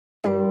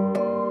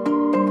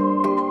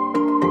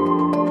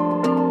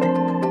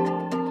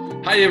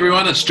Hey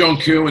everyone, it's John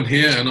Kerwin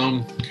here, and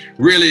I'm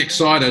really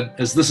excited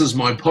as this is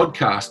my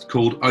podcast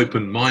called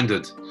Open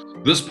Minded.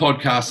 This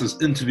podcast is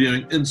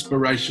interviewing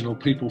inspirational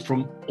people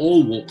from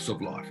all walks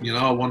of life.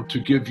 I want to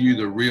give you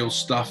the real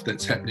stuff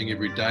that's happening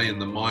every day in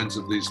the minds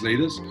of these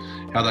leaders,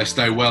 how they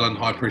stay well in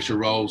high pressure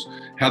roles,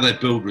 how they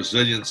build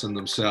resilience in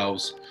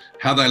themselves,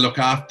 how they look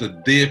after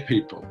their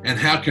people, and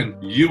how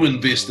can you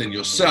invest in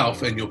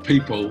yourself and your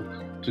people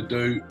to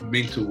do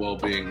mental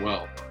well-being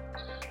well.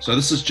 So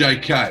this is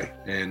JK,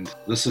 and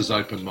this is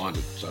Open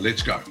Minded. So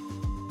let's go.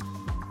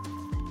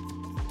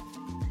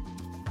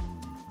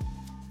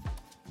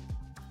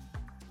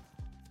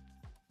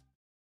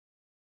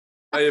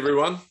 Hey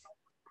everyone.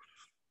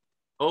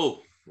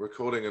 Oh,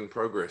 recording in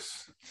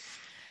progress.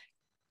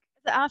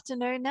 The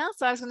afternoon now,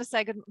 so I was going to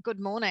say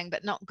good morning,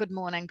 but not good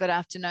morning, good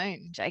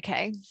afternoon,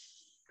 JK.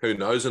 Who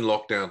knows in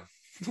lockdown?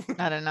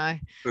 I don't know.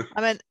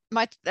 I'm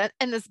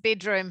in this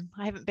bedroom.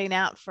 I haven't been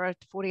out for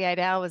 48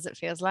 hours, it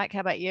feels like. How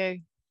about you?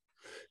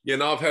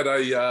 I've had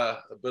a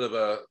bit of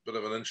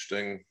an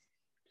interesting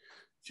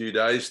few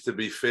days, to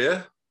be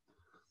fair.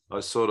 I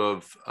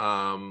actually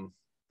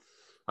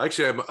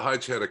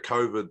had a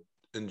COVID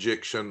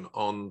injection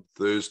on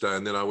Thursday,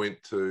 and then I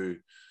went to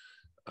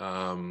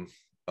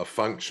a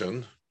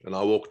function, and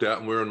I walked out,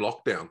 and we're in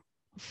lockdown.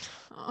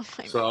 Oh,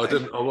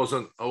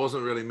 so I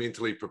wasn't really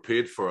mentally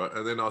prepared for it,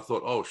 and then I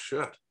thought, oh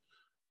shit,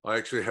 I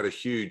actually had a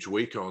huge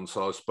week on,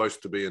 so I was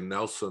supposed to be in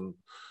Nelson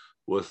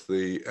with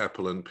the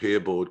Apple and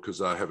Pear board because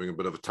they're having a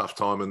bit of a tough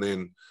time, and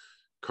then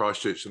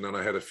Christchurch, and then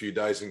I had a few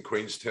days in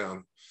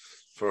Queenstown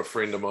for a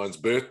friend of mine's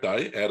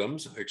birthday,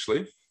 Adam's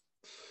actually.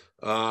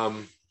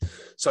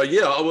 So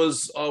yeah, I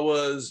was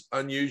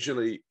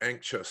unusually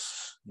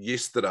anxious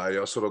yesterday.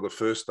 The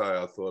first day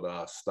I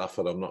thought, stuff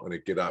it, I'm not going to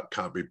get up,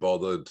 can't be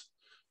bothered.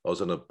 I was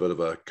in a bit of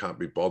a can't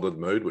be bothered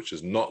mood, which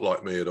is not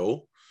like me at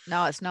all.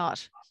 No, it's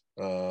not.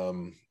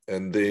 And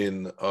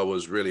then I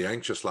was really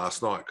anxious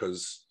last night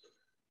because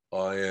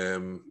I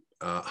am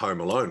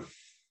home alone,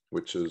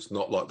 which is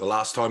not like the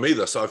last time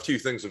either. So a few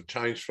things have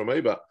changed for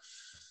me, but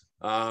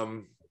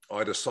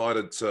I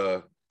decided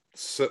to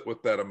sit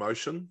with that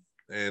emotion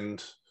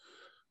and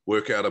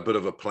work out a bit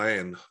of a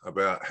plan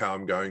about how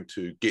I'm going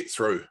to get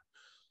through.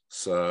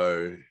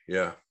 So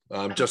yeah,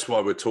 just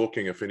while we're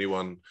talking, if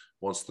anyone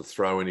wants to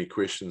throw any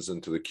questions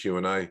into the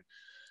Q&A,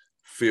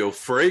 feel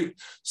free.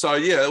 So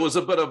yeah, it was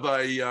a bit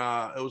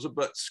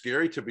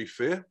scary, to be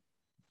fair.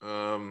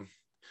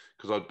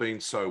 Because I'd been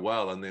so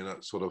well, and then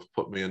it sort of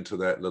put me into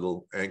that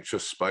little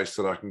anxious space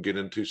that I can get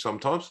into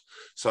sometimes.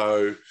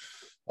 So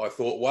I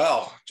thought,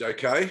 wow,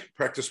 JK,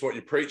 practice what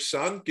you preach,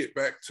 son, get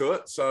back to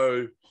it.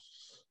 So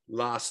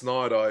last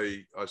night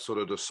I sort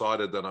of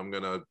decided that I'm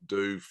going to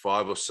do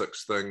 5 or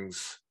 6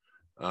 things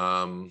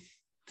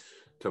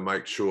to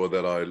make sure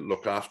that I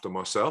look after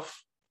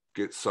myself,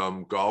 get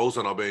some goals.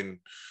 And I've been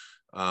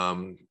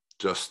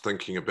just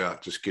thinking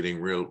about just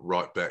getting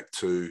right back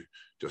to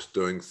just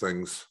doing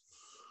things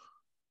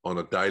on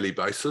a daily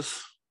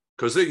basis,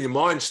 because then your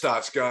mind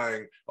starts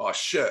going, oh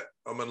shit,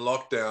 I'm in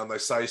lockdown, they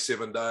say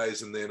 7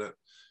 days, and then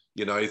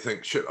you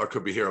think, shit, I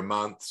could be here a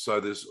month. So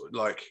there's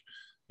like,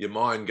 your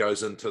mind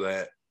goes into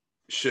that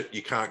shit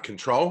you can't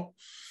control.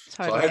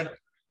 Totally.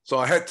 So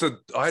I had to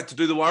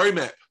do the worry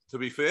map, to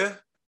be fair.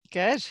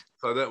 Good.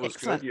 So that was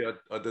Excellent. good. Yeah,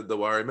 I did the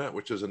worry map,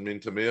 which is in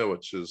Mentamere,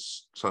 which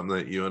is something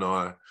that you and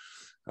I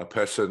are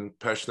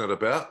passionate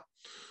about.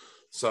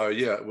 So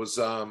yeah, it was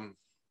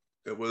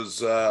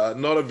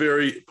not a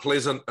very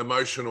pleasant,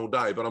 emotional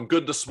day, but I'm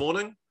good this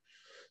morning.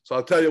 So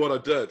I'll tell you what I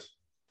did.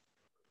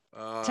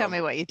 Tell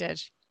me what you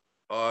did.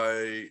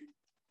 I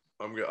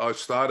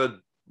started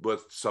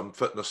with some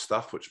fitness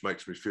stuff, which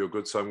makes me feel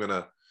good. So I'm going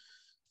to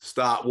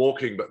start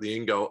walking, but the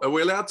end goal, are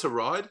we allowed to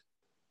ride?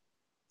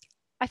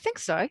 I think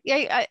so.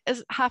 Yeah,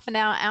 it's half an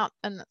hour out,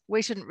 and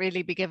we shouldn't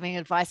really be giving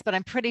advice, but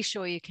I'm pretty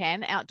sure you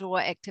can. Outdoor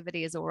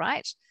activity is all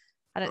right.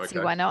 I don't see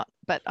why not,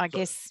 but I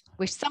guess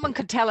someone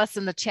could tell us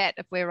in the chat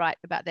if we're right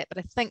about that, but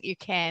I think you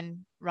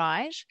can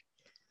ride.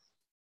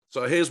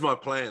 So here's my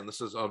plan.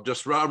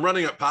 I'm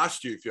running it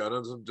past you, Fiona.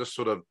 I'm just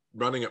sort of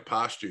running it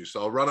past you.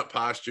 So I'll run it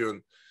past you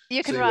and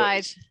you can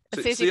ride.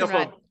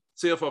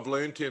 See if I've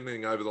learned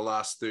anything over the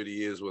last 30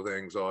 years with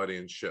anxiety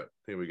and shit.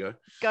 Here we go.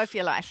 Go for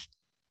your life.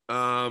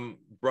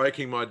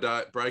 Breaking my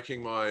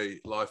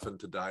life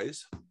into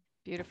days.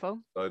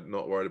 Beautiful. So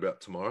not worried about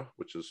tomorrow,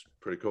 which is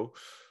pretty cool.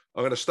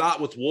 I'm going to start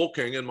with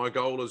walking, and my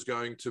goal is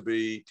going to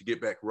be to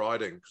get back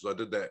riding, because I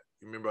did that.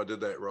 Remember, I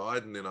did that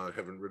ride, and then I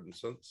haven't ridden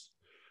since.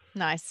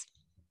 Nice.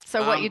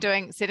 So what you're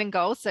doing, setting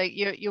goals. So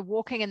you're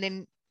walking, and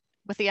then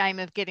with the aim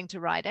of getting to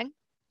riding.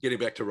 Getting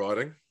back to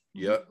riding.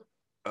 Yeah.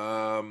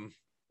 I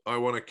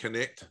want to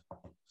connect.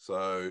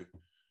 So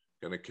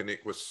going to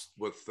connect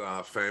with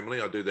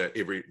family. I do that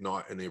every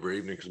night and every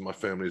evening because my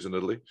family's in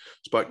Italy.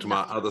 Spoke to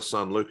my other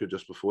son, Luca,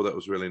 just before. That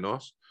was really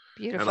nice.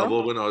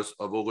 Beautiful. And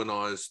I've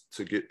organised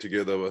to get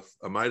together with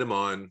a mate of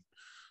mine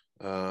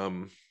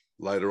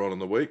later on in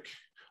the week.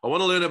 I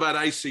want to learn about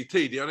ACT. Do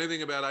you know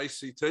anything about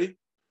ACT?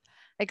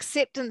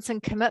 Acceptance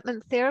and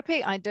commitment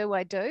therapy. I do.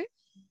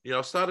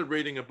 I started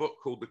reading a book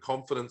called The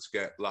Confidence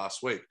Gap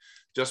last week,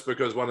 just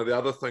because one of the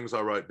other things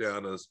I wrote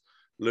down is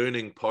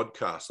learning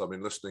podcasts. I've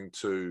been listening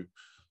to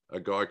a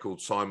guy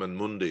called Simon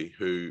Mundy,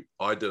 who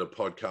I did a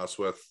podcast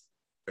with,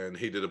 and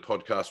he did a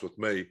podcast with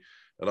me.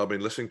 And I've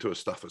been listening to his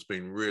stuff. It's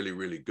been really,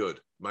 really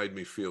good. Made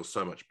me feel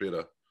so much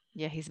better.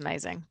 Yeah, he's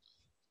amazing.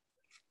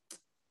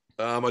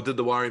 I did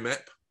the worry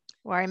map.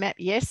 Worry map,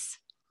 yes.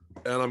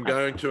 And I'm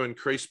going to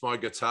increase my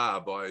guitar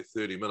by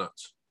 30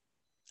 minutes.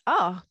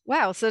 Oh,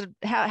 wow. So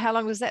how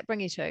long does that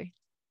bring you to?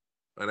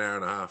 An hour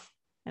and a half.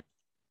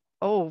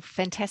 Oh,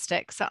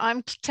 fantastic. So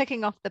I'm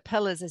ticking off the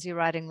pillars as you're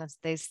writing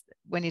these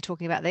when you're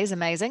talking about these.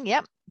 Amazing.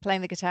 Yep.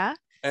 Playing the guitar.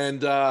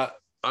 And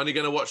only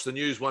going to watch the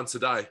news once a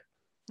day.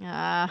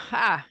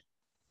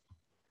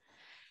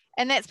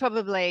 And that's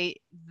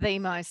probably the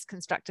most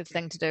constructive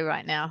thing to do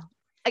right now.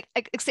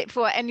 Except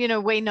for, and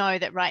we know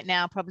that right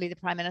now probably the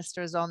Prime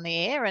Minister is on the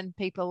air, and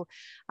people,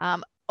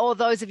 or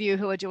those of you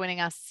who are joining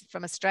us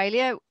from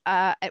Australia,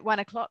 at 1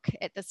 o'clock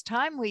at this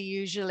time, we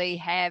usually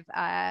have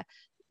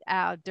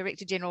our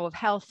Director General of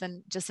Health,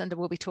 and Jacinda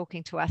will be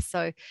talking to us.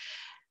 So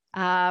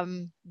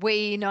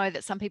we know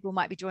that some people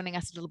might be joining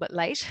us a little bit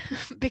late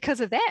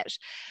because of that.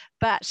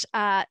 But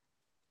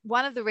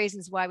one of the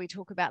reasons why we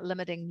talk about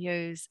limiting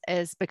news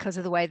is because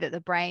of the way that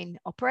the brain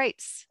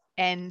operates.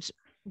 And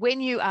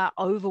when you are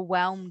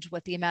overwhelmed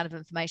with the amount of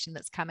information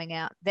that's coming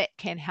out, that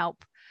can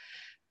help,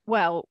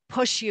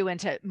 push you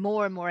into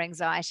more and more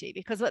anxiety,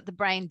 because what the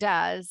brain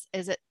does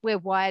is we're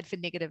wired for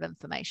negative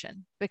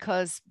information,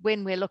 because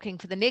when we're looking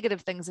for the negative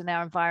things in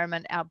our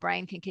environment, our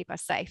brain can keep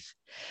us safe.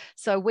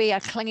 So we are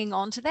clinging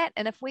on to that.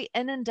 And if we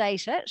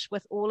inundate it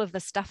with all of the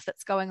stuff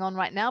that's going on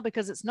right now,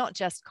 because it's not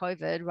just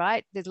COVID,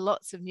 right? There's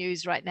lots of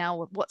news right now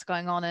with what's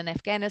going on in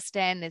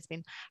Afghanistan. There's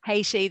been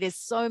Haiti. There's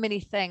so many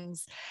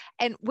things,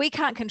 and we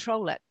can't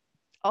control it.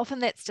 Often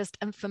that's just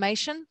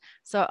information.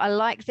 So I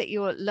like that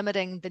you're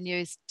limiting the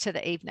news to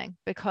the evening,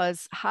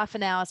 because half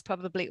an hour is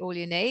probably all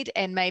you need,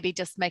 and maybe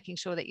just making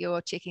sure that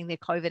you're checking the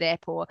COVID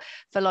app or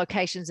for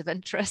locations of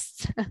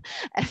interest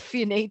if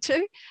you need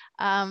to.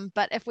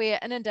 But if we're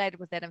inundated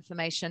with that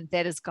information,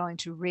 that is going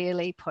to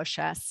really push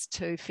us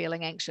to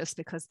feeling anxious,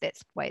 because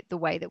that's the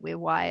way that we're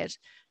wired.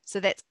 So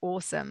that's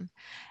awesome.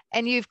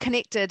 And you're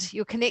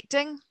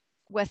connecting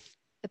with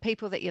the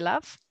people that you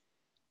love.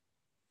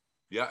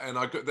 Yeah, and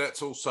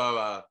that's also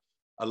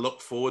a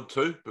look forward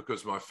to,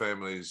 because my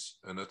family's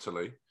in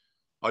Italy.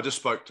 I just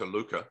spoke to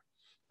Luca,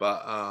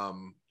 but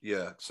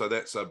so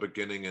that's a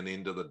beginning and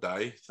end of the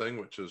day thing,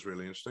 which is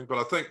really interesting. But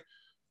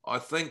I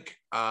think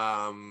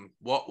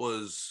what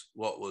was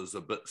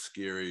a bit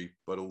scary,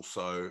 but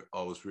also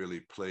I was really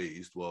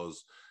pleased,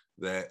 was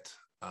that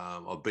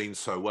I've been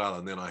so well,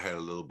 and then I had a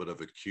little bit of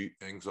acute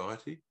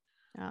anxiety,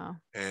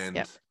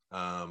 and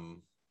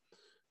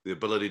the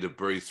ability to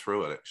breathe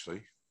through it,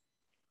 actually.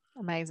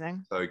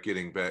 Amazing. So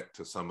getting back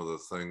to some of the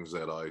things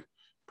that I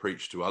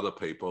preach to other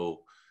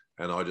people,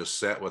 and I just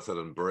sat with it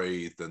and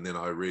breathed, and then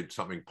I read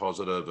something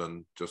positive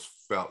and just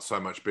felt so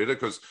much better,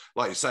 because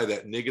like you say,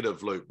 that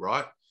negative loop,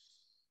 right?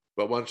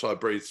 But once I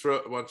breathed through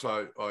it, once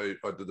I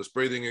did this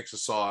breathing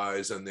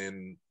exercise, and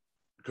then,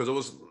 because it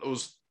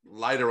was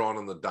later on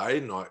in the day,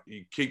 and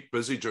you keep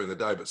busy during the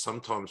day, but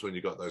sometimes when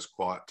you got those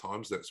quiet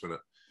times, that's when it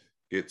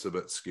gets a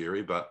bit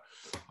scary. But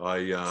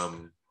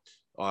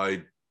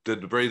I did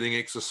the breathing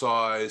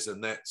exercise,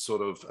 and that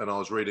and I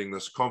was reading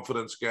this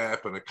Confidence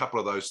Gap, and a couple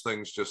of those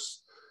things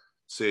just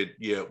said,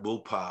 yeah, it will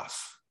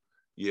pass.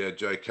 Yeah,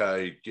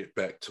 JK, get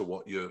back to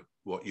what you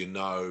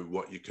know,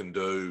 what you can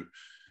do.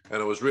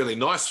 And it was really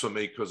nice for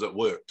me, because it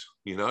worked,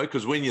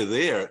 because when you're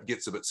there, it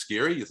gets a bit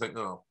scary. You think,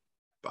 oh,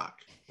 fuck.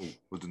 Oh,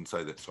 I didn't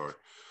say that, sorry.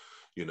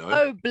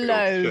 Oh,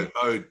 blow.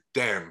 Oh,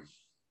 damn.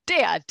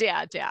 Dear.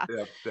 Yeah,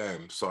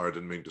 damn. Sorry, I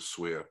didn't mean to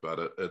swear,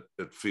 but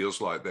it feels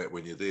like that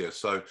when you're there.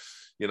 So,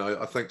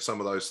 I think some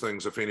of those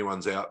things, if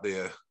anyone's out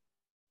there,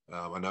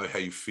 I know how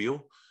you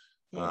feel.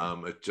 Yeah.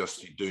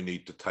 You do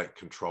need to take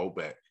control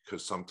back,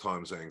 because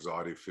sometimes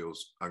anxiety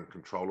feels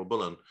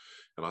uncontrollable. And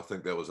I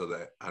think that was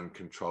that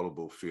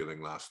uncontrollable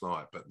feeling last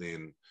night. But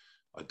then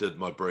I did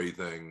my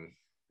breathing,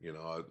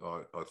 I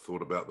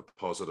thought about the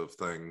positive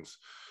things.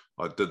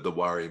 I did the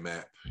worry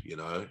map,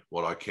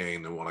 what I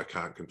can and what I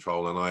can't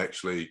control. And I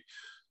actually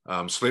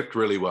slept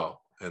really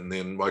well, and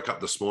then woke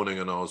up this morning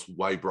and I was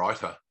way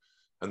brighter.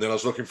 And then I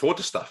was looking forward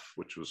to stuff,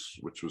 which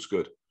was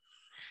good.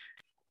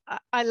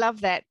 I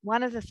love that.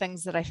 One of the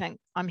things that I think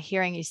I'm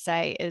hearing you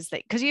say is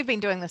that, because you've been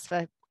doing this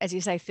for, as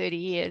you say, 30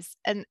 years,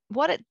 and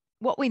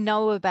what we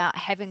know about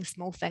having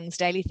small things,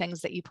 daily things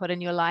that you put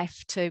in your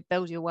life to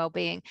build your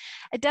well-being,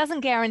 it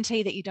doesn't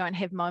guarantee that you don't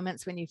have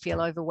moments when you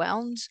feel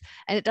overwhelmed,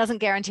 and it doesn't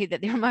guarantee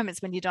that there are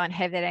moments when you don't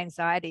have that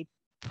anxiety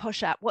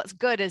push up. What's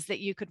good is that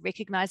you could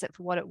recognize it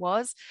for what it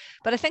was.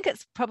 But I think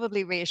it's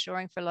probably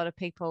reassuring for a lot of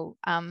people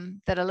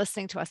that are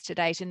listening to us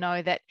today to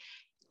know that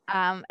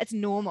it's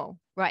normal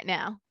right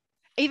now.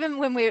 Even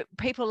when we're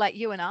people like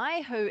you and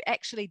I, who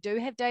actually do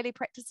have daily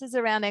practices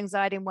around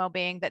anxiety and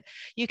well-being, that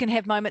you can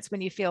have moments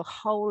when you feel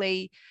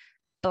wholly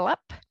blip.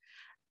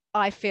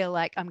 I feel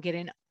like I'm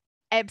getting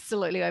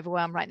absolutely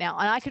overwhelmed right now.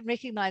 And I can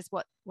recognize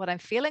what I'm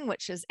feeling,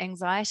 which is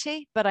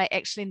anxiety, but I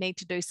actually need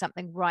to do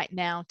something right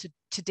now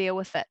to deal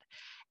with it.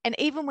 And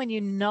even when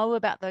you know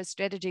about those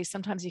strategies,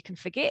 sometimes you can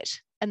forget.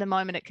 In the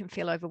moment, it can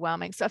feel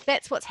overwhelming. So if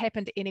that's what's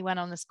happened to anyone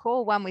on this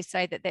call, one, we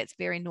say that that's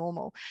very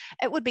normal.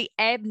 It would be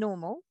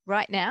abnormal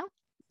right now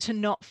to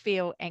not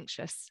feel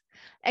anxious.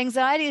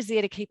 Anxiety is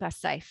there to keep us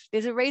safe.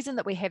 There's a reason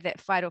that we have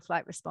that fight or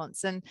flight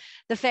response. And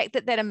the fact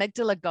that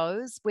amygdala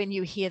goes when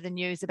you hear the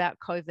news about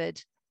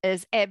COVID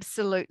is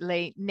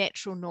absolutely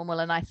natural, normal,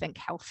 and I think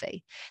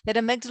healthy. That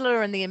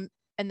amygdala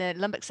in the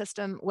limbic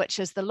system, which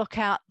is the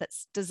lookout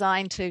that's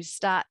designed to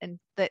start in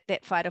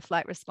that fight or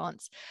flight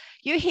response.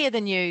 You hear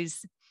the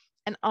news,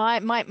 and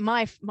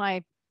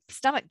my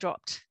stomach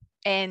dropped,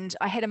 and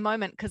I had a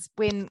moment because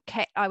when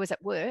I was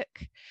at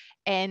work,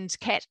 and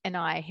Kat and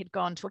I had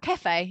gone to a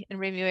cafe in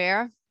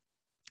Remuera.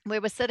 We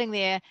were sitting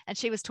there, and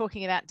she was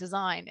talking about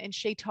design, and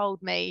she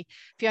told me,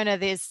 Fiona,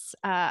 there's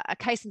a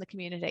case in the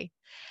community.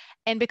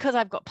 And because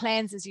I've got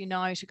plans, as you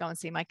know, to go and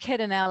see my kid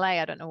in LA,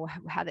 I don't know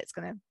how that's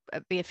going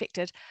to be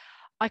affected.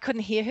 I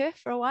couldn't hear her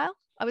for a while.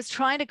 I was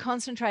trying to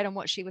concentrate on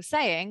what she was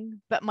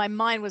saying, but my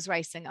mind was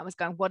racing. I was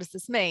going, what does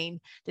this mean?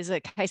 There's a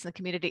case in the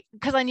community,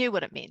 because I knew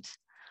what it meant.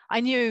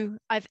 I knew,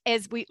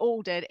 as we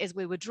all did, as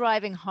we were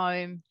driving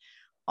home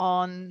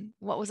on,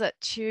 what was it,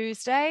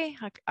 Tuesday?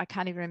 I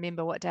can't even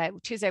remember what day,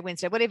 Tuesday,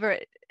 Wednesday, whatever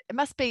it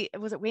must be.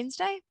 Was it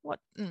Wednesday?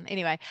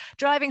 Anyway,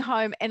 driving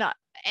home, and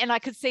I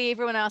could see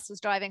everyone else was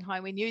driving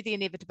home. We knew the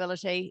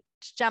inevitability,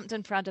 jumped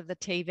in front of the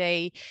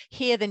TV,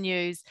 hear the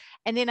news.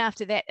 And then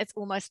after that, it's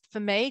almost, for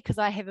me, because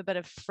I have a bit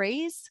of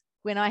freeze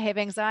when I have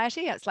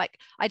anxiety, it's like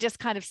I just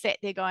kind of sat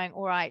there going,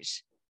 all right,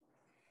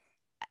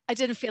 I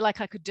didn't feel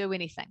like I could do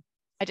anything.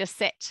 I just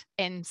sat,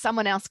 and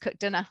someone else cooked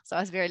dinner. So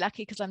I was very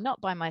lucky because I'm not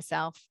by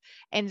myself.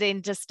 And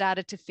then just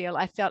started to feel,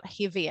 I felt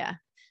heavier,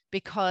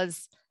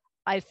 because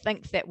I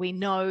think that we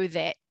know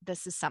that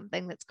this is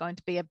something that's going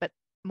to be a bit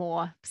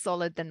more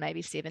solid than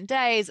maybe 7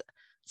 days.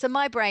 So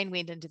my brain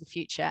went into the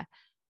future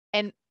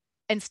and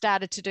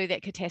started to do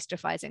that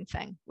catastrophizing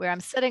thing where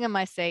I'm sitting in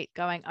my seat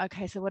going,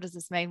 okay, so what does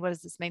this mean? What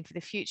does this mean for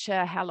the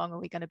future? How long are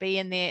we going to be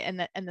in there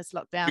in this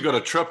lockdown? You got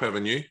a trip,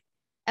 haven't you?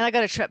 And I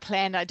got a trip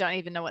planned. I don't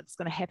even know what's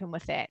going to happen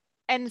with that.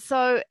 And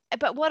so,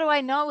 but what do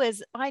I know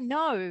is I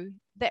know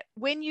that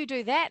when you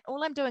do that,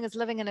 all I'm doing is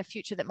living in a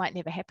future that might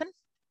never happen.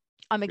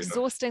 I'm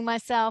exhausting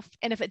myself.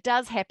 And if it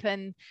does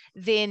happen,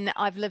 then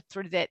I've lived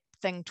through that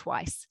thing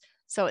twice.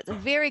 So it's a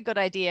very good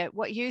idea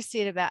what you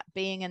said about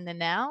being in the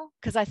now,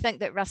 because I think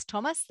that Russ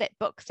Thomas, that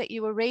book that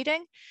you were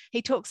reading,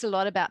 he talks a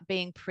lot about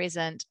being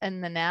present in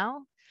the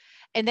now.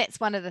 And that's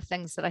one of the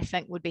things that I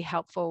think would be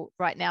helpful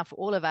right now for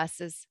all of us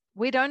is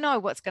we don't know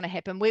what's going to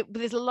happen.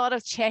 There's a lot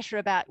of chatter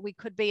about we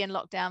could be in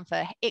lockdown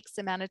for X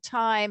amount of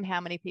time,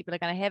 how many people are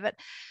going to have it.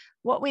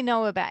 What we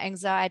know about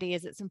anxiety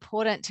is it's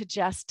important to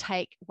just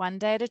take one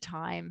day at a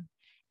time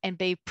and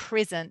be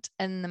present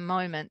in the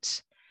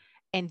moment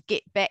and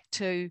get back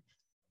to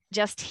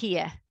just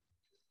here.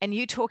 And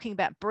you talking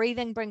about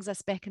breathing brings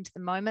us back into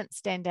the moment,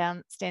 stands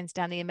down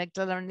the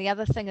amygdala. And the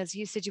other thing is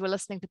you said you were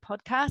listening to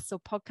podcasts, or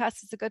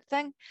podcasts is a good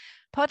thing.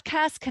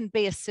 Podcasts can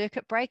be a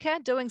circuit breaker.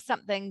 Doing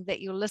something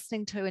that you're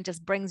listening to and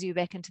just brings you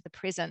back into the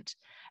present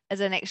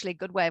is an actually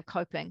good way of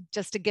coping,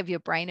 just to give your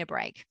brain a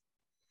break.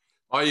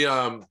 I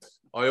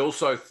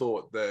also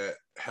thought that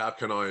how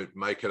can I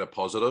make it a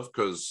positive?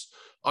 Because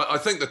I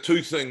think the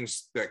two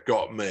things that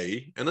got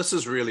me, and this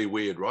is really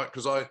weird, right?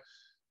 Because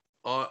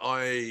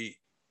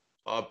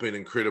I've been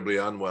incredibly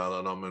unwell,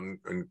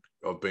 and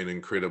I've been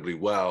incredibly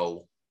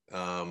well.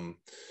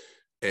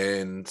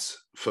 And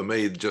for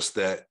me, just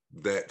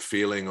that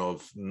feeling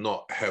of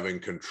not having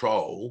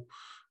control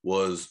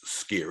was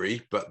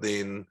scary. But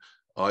then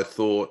I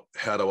thought,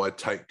 how do I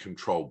take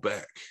control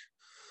back?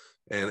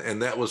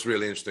 And that was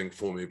really interesting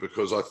for me,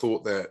 because I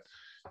thought that,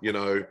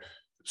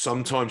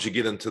 sometimes you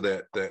get into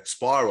that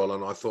spiral,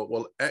 and I thought,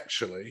 well,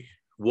 actually,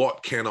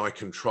 what can I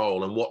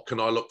control and what can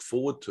I look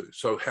forward to?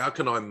 So how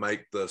can I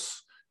make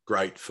this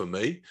great for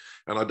me?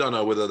 And I don't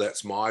know whether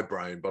that's my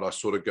brain, but I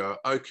sort of go,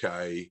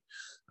 okay,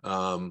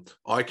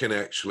 I can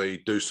actually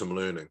do some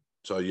learning.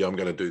 So yeah, I'm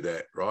going to do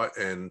that, right?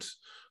 And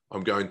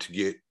I'm going to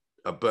get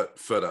a bit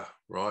fitter,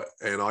 right?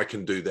 And I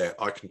can do that.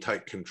 I can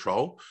take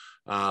control.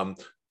 I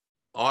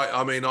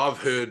mean, I've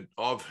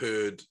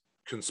heard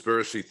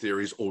conspiracy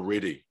theories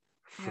already.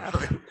 Yeah.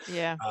 Right?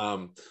 Yeah.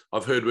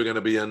 I've heard we're going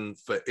to be in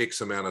for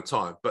X amount of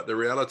time, but the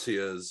reality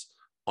is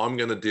I'm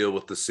going to deal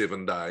with the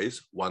 7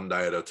 days, one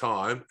day at a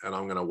time, and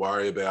I'm going to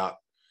worry about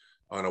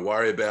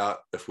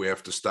if we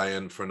have to stay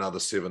in for another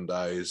 7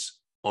 days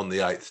on the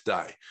 8th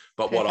day.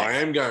 But Perfect. What I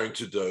am going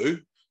to do,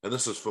 and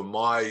this is for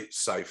my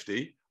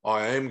safety,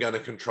 I am going to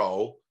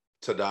control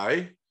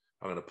today.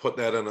 I'm going to put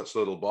that in its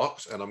little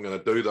box, and I'm going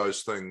to do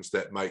those things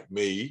that make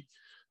me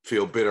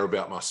feel better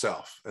about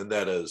myself. And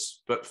that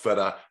is a bit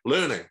fitter,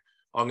 learning.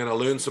 I'm going to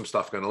learn some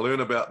stuff. I'm going to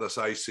learn about this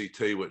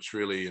ACT, which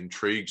really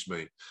intrigues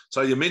me.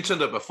 So you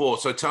mentioned it before.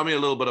 So tell me a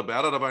little bit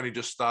about it. I've only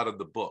just started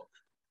the book.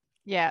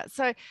 Yeah,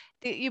 so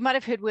you might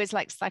have heard words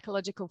like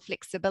psychological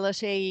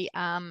flexibility,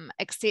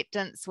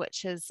 acceptance,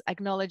 which is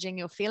acknowledging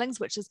your feelings,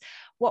 which is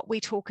what we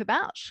talk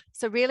about.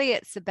 So really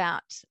it's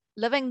about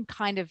living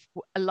kind of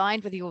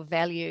aligned with your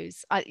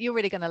values. You're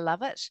really going to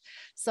love it.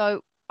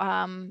 So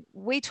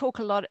we talk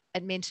a lot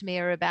at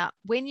Mentomere about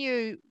when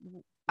you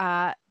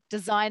are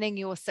designing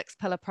your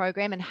 6-pillar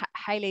program, and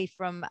Hayley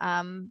from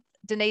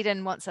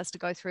Dunedin wants us to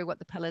go through what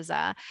the pillars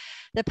are.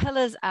 The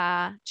pillars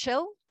are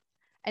chill,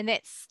 and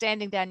that's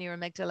standing down your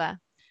amygdala.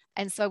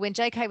 And so when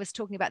JK was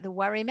talking about the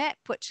worry map,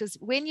 which is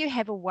when you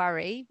have a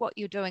worry, what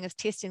you're doing is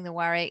testing the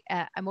worry.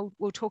 And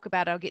we'll talk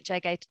about it. I'll get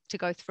JK to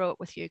go through it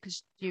with you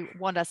because you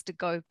want us to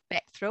go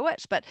back through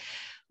it. But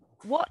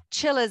what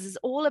chill is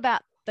all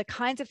about the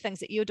kinds of things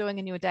that you're doing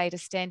in your day to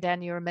stand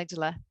down your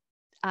amygdala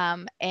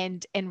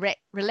and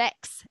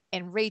relax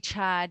and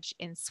recharge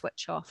and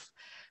switch off.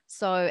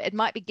 So it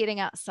might be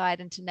getting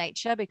outside into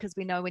nature, because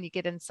we know when you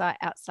get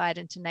outside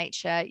into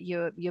nature,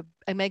 your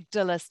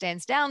amygdala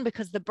stands down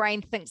because the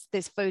brain thinks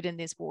there's food and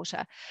there's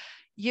water.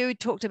 You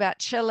talked about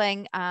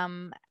chilling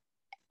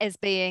as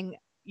being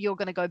you're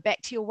going to go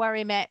back to your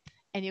worry map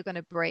and you're going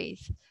to breathe.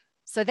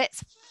 So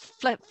that's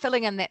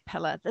filling in that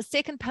pillar. The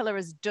second pillar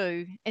is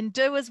do. And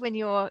do is when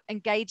you're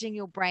engaging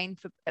your brain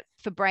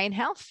for brain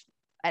health.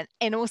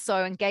 And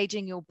also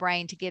engaging your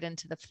brain to get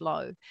into the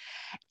flow.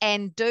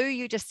 And do,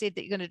 you just said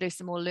that you're going to do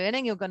some more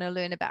learning. You're going to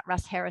learn about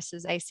Russ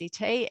Harris's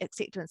ACT,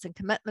 acceptance and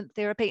commitment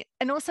therapy,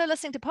 and also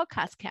listening to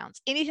podcast counts,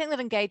 anything that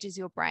engages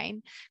your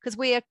brain, because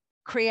we are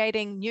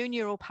creating new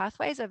neural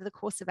pathways over the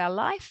course of our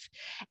life.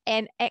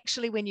 And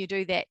actually, when you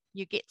do that,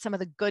 you get some of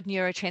the good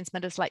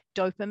neurotransmitters like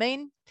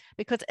dopamine,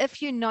 because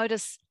if you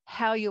notice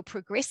how you're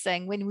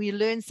progressing, when we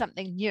learn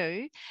something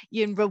new,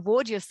 you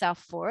reward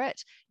yourself for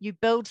it, you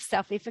build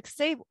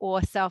self-efficacy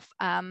or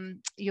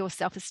your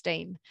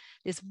self-esteem.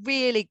 There's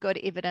really good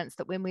evidence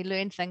that when we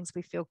learn things,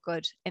 we feel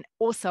good. And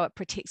also it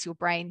protects your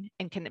brain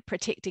and can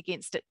protect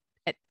against it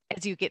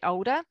as you get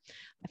older.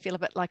 I feel a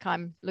bit like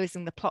I'm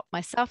losing the plot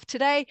myself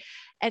today.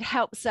 It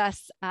helps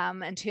us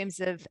in terms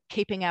of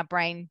keeping our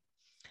brain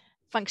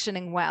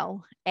functioning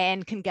well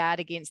and can guard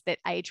against that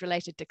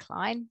age-related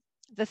decline.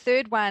 The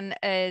third one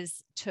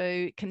is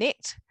to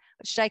connect,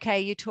 which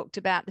JK, you talked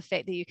about the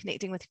fact that you're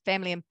connecting with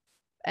family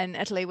in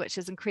Italy, which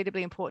is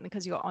incredibly important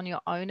because you're on your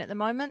own at the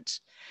moment.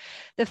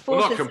 The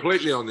fourth, not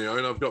completely on the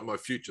own. I've got my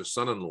future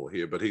son-in-law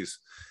here, but he's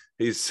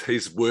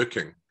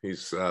working.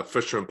 He's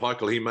Fisher and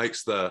Paykel. He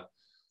makes the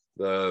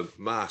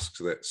masks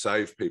that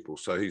save people,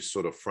 so he's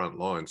sort of front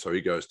line. So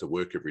he goes to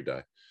work every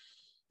day.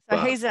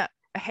 So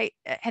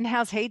and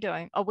how's he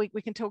doing? Oh, we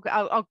can talk.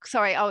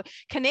 Sorry.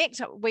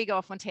 Connect. We go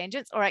off on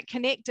tangents. All right.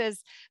 Connect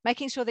is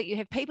making sure that you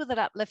have people that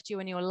uplift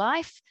you in your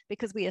life,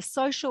 because we are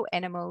social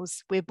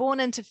animals. We're born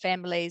into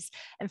families.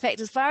 In fact,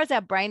 as far as our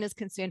brain is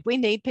concerned, we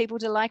need people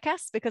to like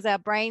us, because our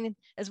brain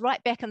is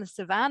right back in the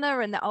savannah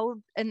and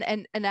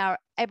in our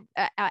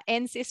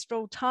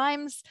ancestral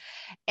times.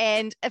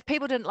 And if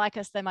people didn't like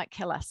us, they might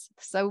kill us.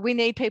 So we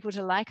need people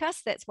to like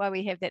us. That's why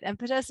we have that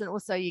impetus. And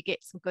also you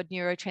get some good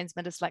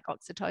neurotransmitters like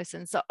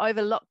oxytocin. So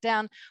over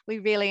lockdown, we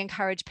really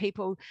encourage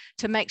people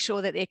to make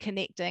sure that they're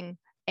connecting,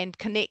 and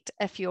connect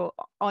if you're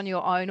on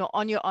your own or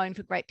on your own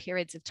for great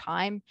periods of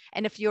time.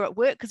 And if you're at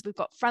work, because we've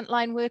got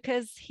frontline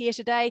workers here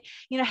today,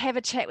 have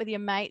a chat with your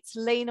mates,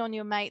 lean on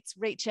your mates,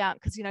 reach out,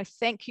 because,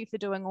 thank you for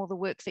doing all the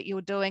work that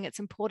you're doing. It's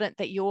important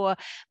that you're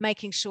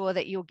making sure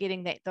that you're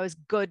getting those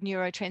good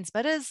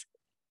neurotransmitters.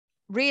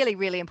 Really,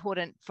 really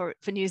important for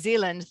New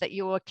Zealand that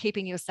you're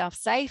keeping yourself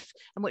safe,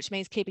 and which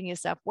means keeping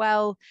yourself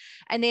well.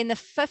 And then the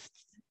fifth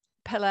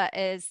pillar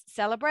is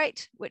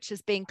celebrate, which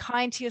is being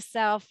kind to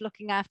yourself,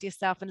 looking after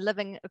yourself, and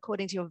living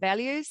according to your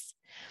values,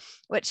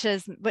 which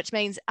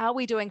means, are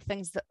we doing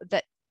things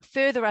that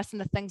further us in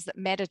the things that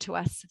matter to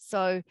us?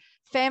 So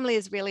family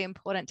is really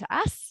important to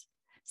us.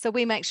 So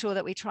we make sure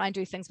that we try and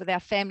do things with our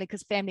family,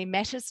 because family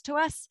matters to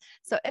us.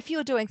 So if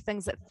you're doing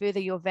things that further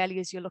your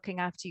values, you're looking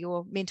after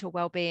your mental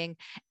well-being.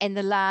 And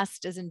the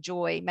last is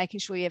enjoy, making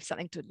sure you have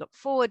something to look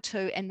forward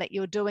to, and that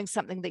you're doing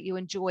something that you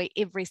enjoy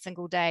every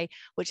single day,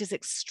 which is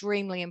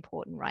extremely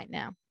important right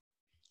now.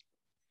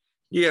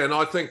 Yeah, and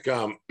I think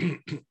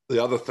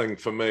the other thing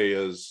for me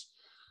is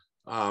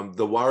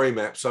the worry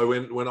map. So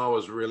when I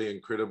was really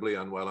incredibly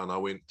unwell and I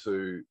went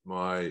to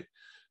my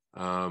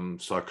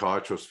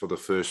psychiatrist for the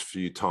first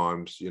few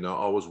times,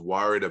 I was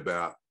worried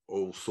about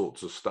all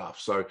sorts of stuff.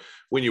 So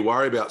when you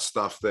worry about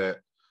stuff that,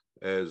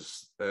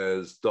 as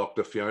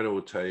Dr. Fiona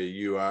will tell you,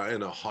 you are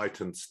in a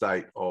heightened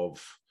state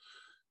of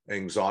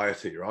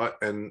anxiety, right?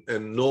 And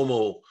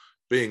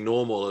being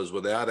normal is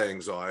without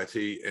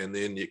anxiety, and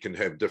then you can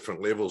have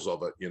different levels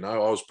of it.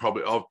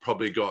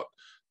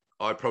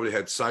 I probably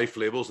had safe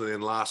levels, and then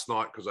last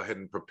night, because I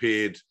hadn't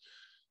prepared,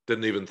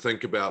 didn't even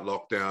think about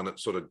lockdown, it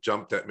sort of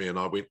jumped at me and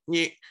I went,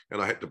 yeah,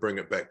 and I had to bring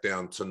it back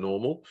down to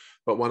normal.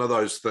 But one of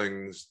those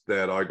things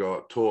that I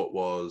got taught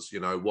was,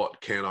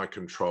 what can I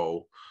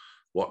control?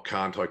 What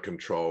can't I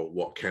control?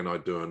 What can I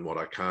do and what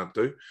I can't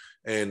do?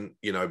 And,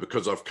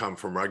 because I've come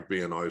from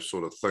rugby and I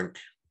sort of think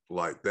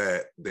like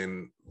that,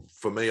 then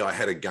for me, I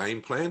had a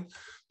game plan.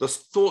 the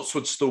thoughts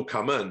would still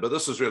come in. But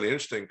this is really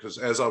interesting because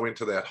as I went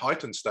to that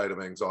heightened state of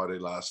anxiety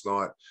last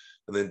night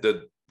and then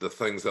did the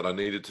things that I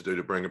needed to do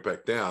to bring it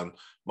back down,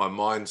 my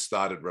mind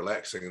started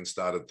relaxing and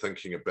started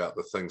thinking about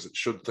the things it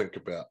should think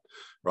about,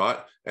 right?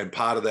 And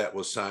part of that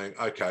was saying,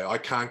 okay, I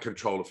can't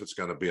control if it's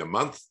going to be a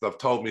month. They've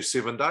told me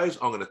 7 days.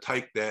 I'm going to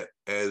take that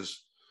as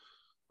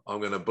I'm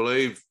going to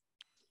believe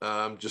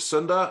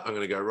Jacinda. I'm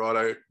going to go,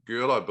 righto,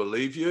 girl, I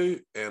believe you,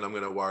 and I'm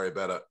going to worry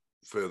about it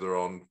further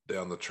on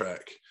down the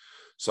track.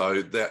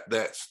 So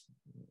that's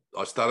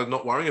I started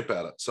not worrying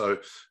about it. So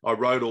I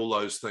wrote all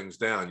those things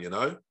down, you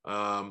know.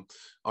 I'm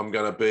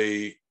going to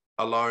be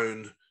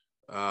alone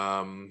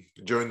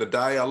during the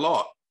day a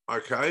lot.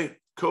 Okay,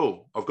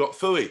 cool. I've got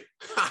Fui.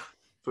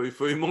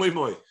 Fui moi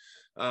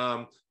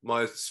moi.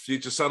 My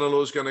future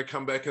son-in-law is going to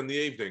come back in the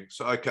evening.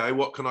 So, okay,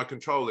 what can I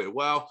control there?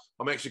 Well,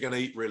 I'm actually going to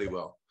eat really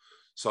well.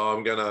 So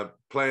I'm going to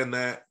plan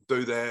that,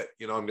 do that.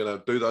 You know, I'm going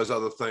to do those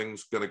other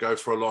things, going to go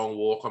for a long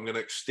walk. I'm going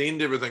to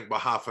extend everything by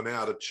half an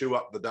hour to chew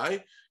up the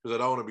day because I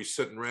don't want to be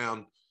sitting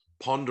around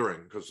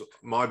pondering because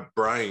my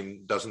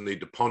brain doesn't need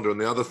to ponder. And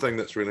the other thing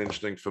that's really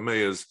interesting for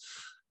me is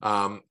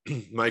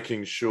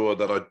making sure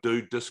that I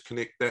do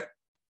disconnect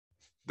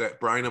that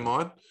brain of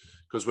mine,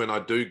 because when I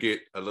do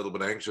get a little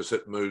bit anxious,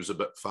 it moves a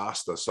bit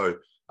faster. So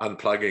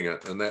unplugging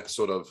it, and that's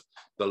sort of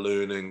the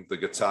learning, the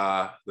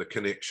guitar, the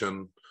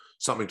connection,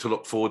 something to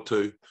look forward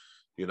to,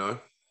 you know.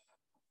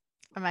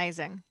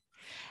 Amazing.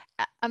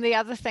 And the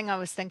other thing I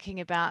was thinking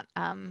about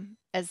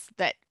is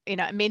that, you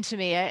know, Mentor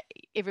Me,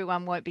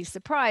 everyone won't be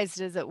surprised,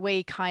 is that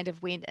we kind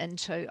of went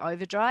into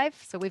overdrive.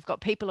 So we've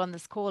got people on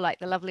this call like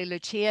the lovely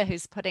Lucia,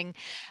 who's putting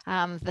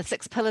the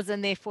 6 pillars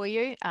in there for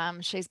you.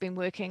 She's been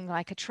working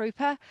like a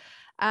trooper.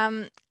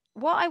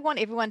 What I want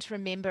everyone to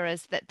remember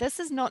is that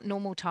this is not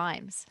normal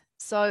times.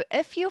 So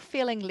if you're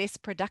feeling less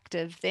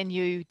productive than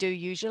you do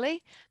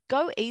usually,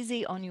 go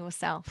easy on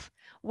yourself.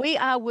 We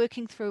are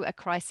working through a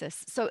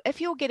crisis. So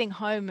if you're getting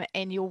home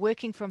and you're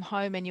working from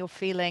home and you're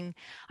feeling,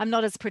 I'm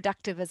not as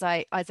productive as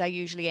I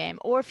usually am,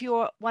 or if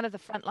you're one of the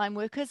frontline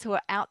workers who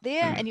are out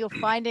there and you're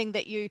finding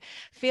that you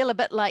feel a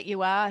bit like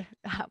you are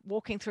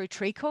walking through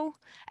treacle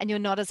and you're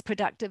not as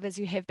productive as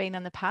you have been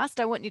in the past,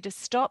 I want you to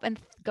stop and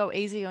go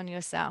easy on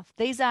yourself.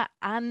 These are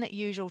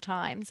unusual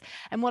times.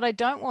 And what I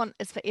don't want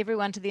is for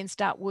everyone to then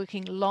start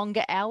working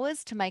longer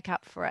hours to make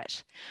up for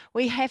it.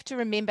 We have to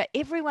remember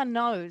everyone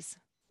knows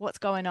what's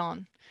going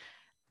on.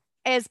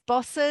 As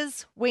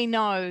bosses, we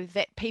know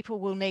that people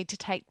will need to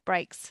take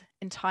breaks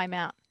and time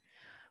out,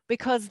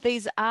 because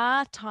these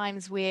are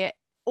times where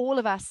all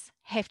of us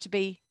have to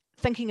be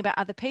thinking about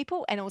other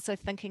people and also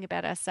thinking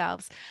about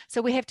ourselves.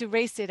 So we have to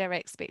reset our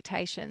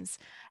expectations.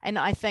 And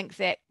I think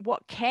that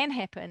what can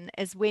happen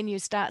is when you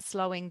start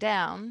slowing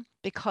down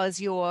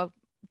because you're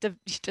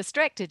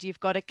distracted, you've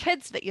got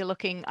kids that you're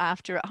looking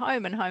after at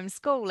home and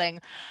homeschooling,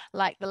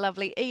 like the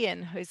lovely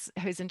Ian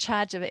who's in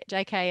charge of it,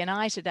 JK and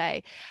I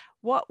today.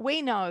 What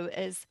we know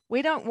is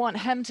we don't want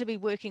him to be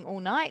working all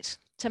night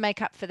to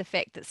make up for the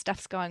fact that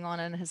stuff's going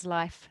on in his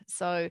life.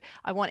 So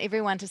I want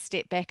everyone to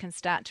step back and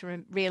start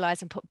to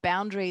realize and put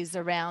boundaries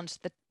around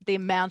the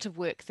amount of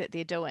work that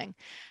they're doing,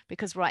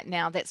 because right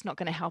now that's not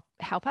going to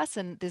help us,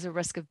 and there's a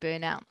risk of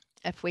burnout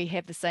if we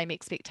have the same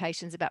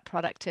expectations about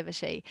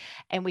productivity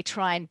and we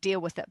try and deal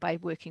with it by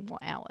working more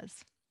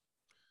hours.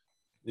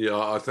 Yeah,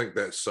 I think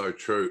that's so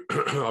true.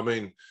 I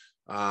mean,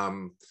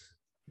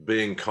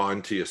 being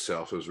kind to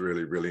yourself is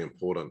really, really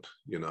important.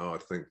 You know, I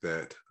think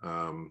that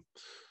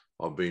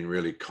I've been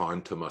really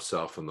kind to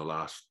myself in the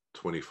last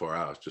 24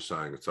 hours, just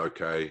saying it's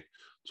okay,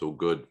 it's all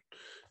good.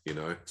 You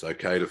know, it's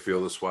okay to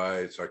feel this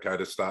way. It's okay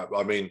to start.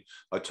 I mean,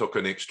 I took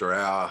an extra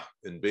hour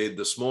in bed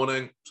this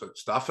morning. So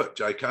stuff it,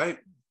 JK.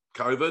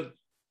 COVID,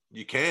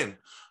 you can,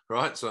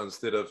 right? So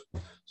instead of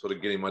sort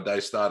of getting my day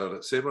started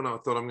at 7, I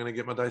thought I'm going to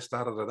get my day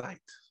started at 8.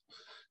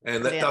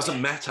 And that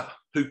doesn't matter.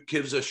 Who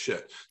gives a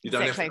shit? You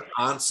don't have to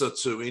answer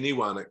to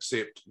anyone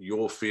except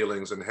your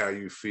feelings and how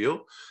you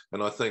feel.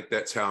 And I think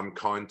that's how I'm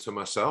kind to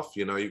myself.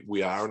 You know,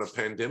 we are in a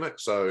pandemic,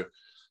 so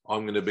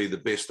I'm going to be the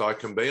best I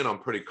can be. And I'm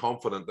pretty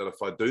confident that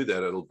if I do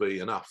that, it'll be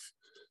enough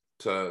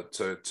to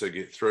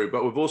get through.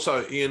 But we've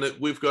also, Ian,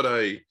 we've got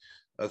a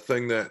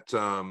thing that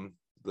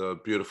the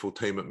beautiful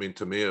team at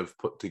Mentor Me have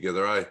put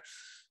together.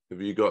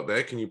 Have you got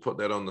that? Can you put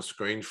that on the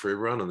screen for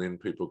everyone, and then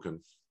people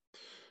can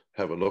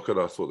have a look at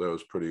it? I thought that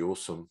was pretty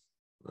awesome,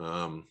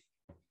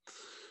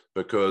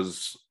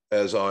 because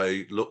as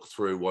I look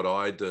through what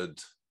I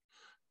did,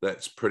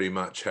 that's pretty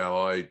much how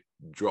I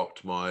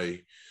dropped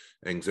my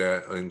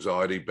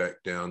anxiety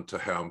back down to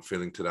how I'm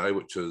feeling today,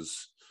 which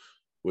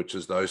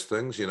is those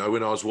things. You know,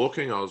 when I was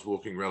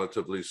walking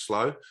relatively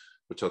slow,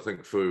 which I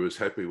think Fui was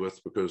happy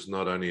with, because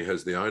not only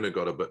has the owner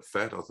got a bit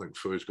fat, I think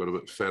Fui's got a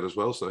bit fat as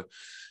well. So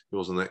he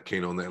wasn't that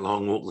keen on that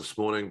long walk this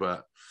morning.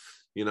 But,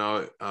 you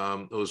know,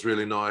 it was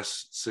really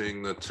nice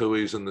seeing the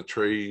tuis and the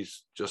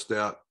trees just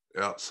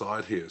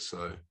outside here.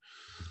 So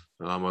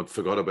I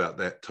forgot about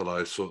that till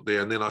I saw it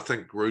there. And then I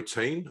think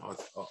routine,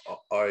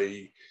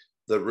 the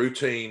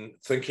routine,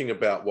 thinking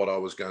about what I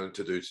was going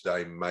to do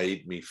today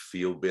made me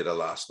feel better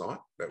last night.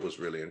 That was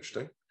really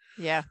interesting.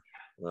 Yeah.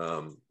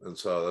 And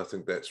so I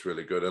think that's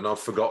really good. And I've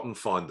forgotten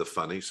find the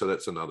funny, so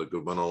that's another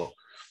good one.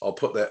 I'll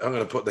put that. I'm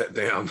going to put that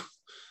down.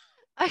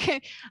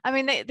 Okay. I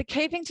mean, the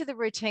keeping to the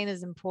routine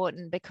is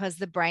important because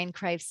the brain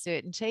craves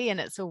certainty, and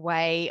it's a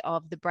way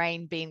of the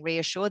brain being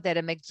reassured, that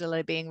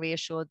amygdala being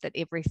reassured that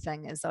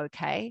everything is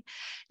okay.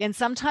 And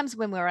sometimes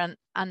when we're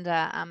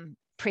under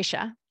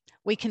pressure,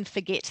 we can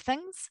forget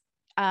things.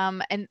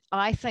 And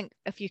I think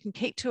if you can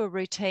keep to a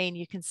routine,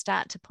 you can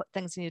start to put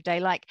things in your day.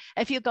 Like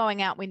if you're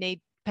going out, we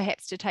need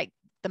perhaps to take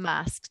the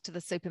mask to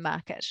the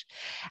supermarket.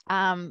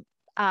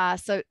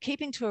 So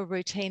keeping to a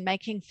routine,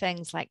 making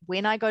things like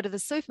when I go to the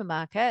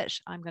supermarket,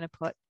 I'm going to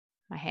put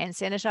my hand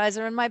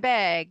sanitizer in my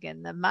bag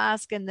and the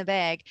mask in the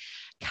bag,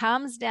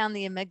 calms down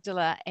the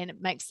amygdala, and it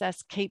makes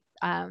us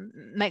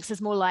makes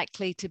us more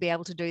likely to be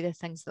able to do the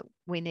things that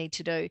we need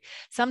to do.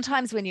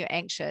 Sometimes when you're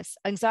anxious,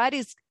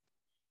 anxiety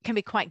can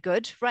be quite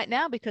good right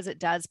now because it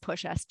does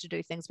push us to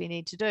do things we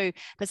need to do.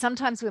 But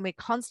sometimes when we're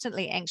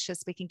constantly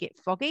anxious, we can get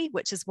foggy,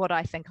 which is what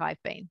I think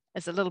I've been,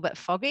 is a little bit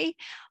foggy.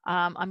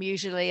 I'm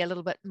usually a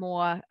little bit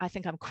more, I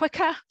think I'm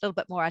quicker, a little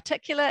bit more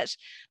articulate.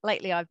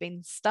 Lately, I've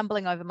been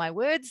stumbling over my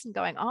words and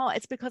going, oh,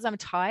 it's because I'm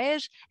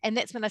tired. And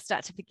that's when I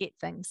start to forget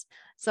things.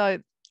 So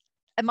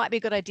it might be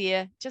a good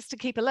idea just to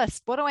keep a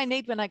list. What do I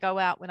need when I go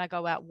out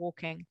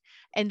walking?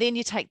 And then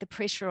you take the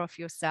pressure off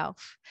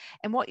yourself.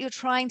 And what you're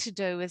trying to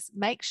do is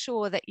make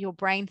sure that your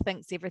brain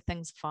thinks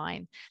everything's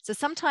fine. So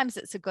sometimes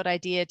it's a good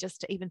idea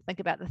just to even think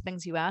about the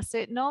things you are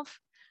certain of.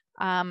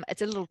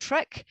 It's a little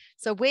trick.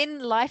 So when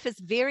life is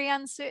very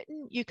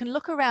uncertain, you can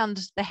look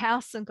around the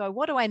house and go,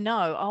 what do I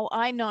know? Oh,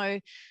 I know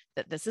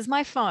that this is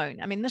my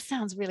phone. I mean, this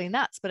sounds really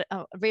nuts, but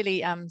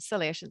really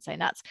silly. I shouldn't say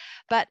nuts,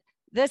 but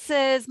this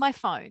is my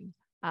phone.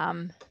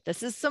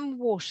 This is some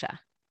water.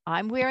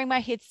 I'm wearing my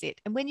headset.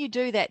 And when you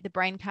do that, the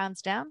brain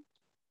calms down.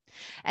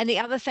 And the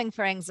other thing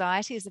for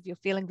anxiety is if you're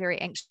feeling very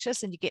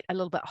anxious and you get a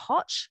little bit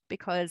hot,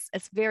 because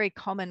it's very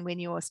common when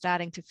you're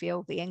starting to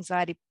feel the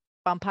anxiety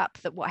bump up,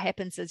 that what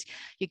happens is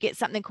you get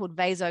something called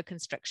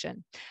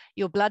vasoconstriction.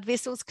 Your blood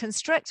vessels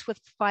constrict with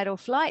fight or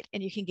flight,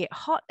 and you can get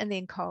hot and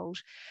then cold.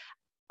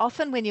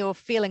 Often when you're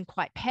feeling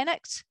quite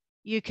panicked,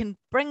 you can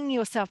bring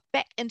yourself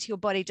back into your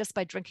body just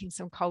by drinking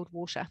some cold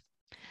water.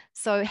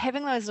 So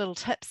having those little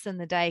tips in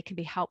the day can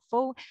be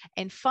helpful.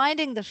 And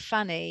finding the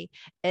funny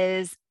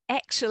is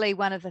actually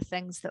one of the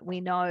things that we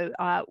know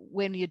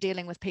when you're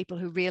dealing with people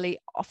who really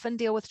often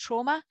deal with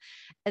trauma,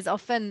 is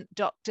often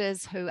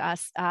doctors who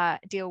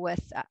deal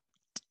with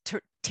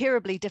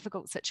terribly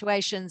difficult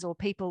situations, or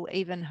people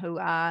even who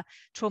are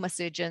trauma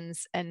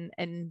surgeons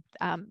in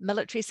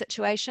military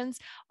situations,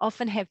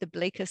 often have the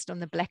bleakest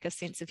and the blackest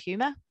sense of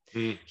humor.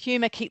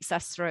 Humor keeps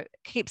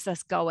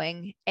us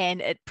going,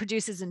 and it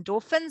produces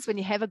endorphins. When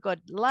you have a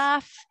good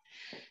laugh,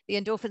 the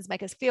endorphins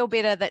make us feel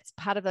better. That's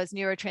part of those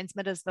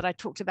neurotransmitters that I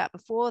talked about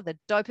before, the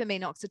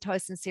dopamine,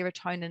 oxytocin,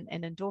 serotonin,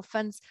 and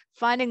endorphins.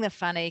 Finding the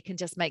funny can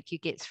just make you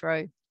get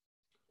through.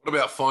 What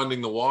about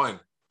finding the wine?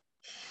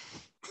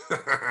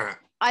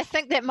 I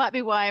think that might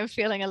be why I'm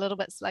feeling a little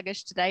bit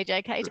sluggish today,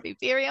 JK, to be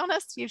very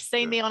honest. You've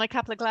seen me on a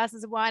couple of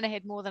glasses of wine. I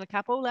had more than a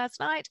couple last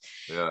night,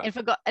 and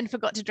forgot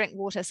to drink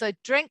water. So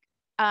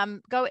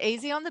go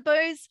easy on the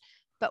booze,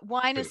 but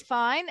wine is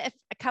fine. If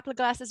a couple of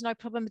glasses, no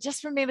problem. But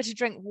just remember to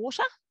drink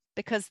water,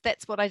 because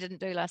that's what I didn't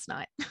do last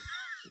night.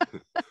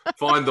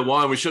 Find the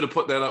wine. We should have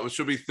put that up. It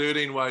should be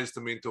 13 ways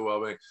to mental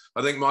well-being.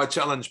 I think my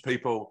challenge,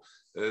 people,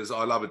 is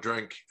I love a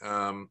drink.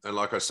 And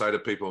like I say to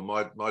people,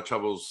 my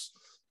trouble's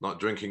not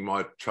drinking,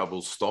 my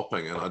trouble's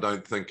stopping. And I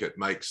don't think it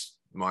makes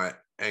my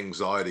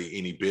anxiety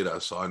any better.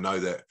 So I know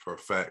that for a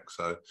fact.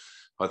 So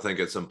I think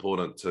it's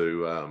important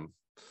to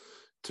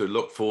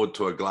look forward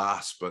to a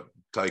glass, but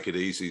take it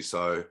easy.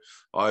 So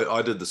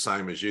I did the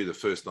same as you. The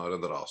first night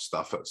I thought I'll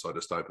stuff it. So I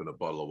just opened a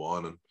bottle of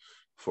wine, and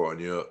before I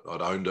knew it,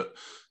 I'd owned it.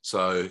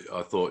 So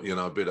I thought,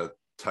 I better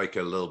take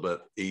a little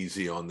bit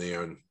easy on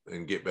there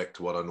and get back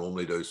to what I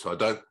normally do. So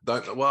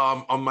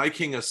I'm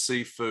making a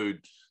seafood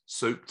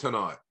soup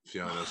tonight,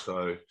 Fiona.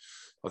 So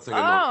I think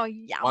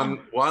I'm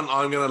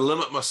going to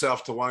limit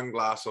myself to one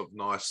glass of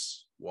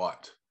nice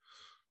white.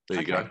 There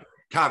you go.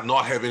 Can't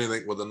not have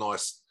anything with a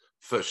nice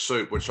fish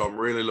soup, which I'm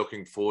really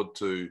looking forward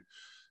to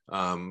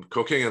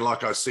cooking. And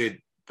like I said,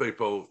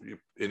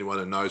 anyone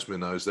who knows me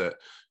knows that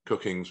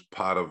cooking's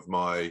part of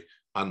my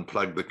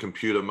unplug the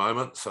computer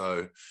moment.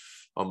 So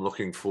I'm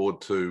looking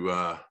forward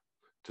to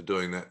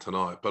doing that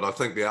tonight. But I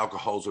think the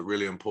alcohol's a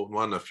really important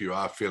one. If you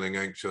are feeling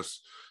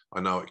anxious, I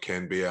know it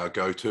can be our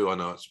go-to. I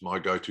know it's my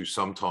go-to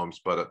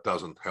sometimes, but it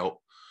doesn't help.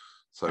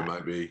 So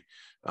maybe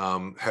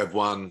have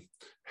one,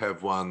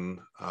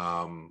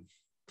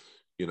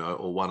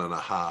 or one and a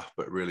half,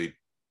 but really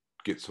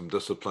get some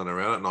discipline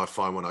around it. And I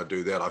find when I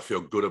do that, I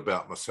feel good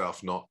about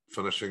myself not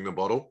finishing the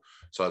bottle.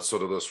 So it's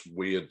sort of this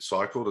weird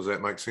cycle. Does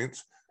that make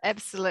sense?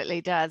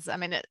 absolutely does. I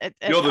mean,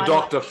 You're the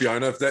doctor,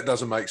 Fiona. If that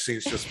doesn't make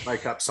sense, just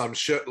make up some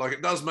shit. Like,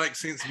 it does make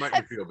sense, make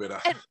me feel better.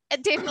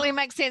 It definitely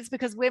makes sense,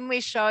 because when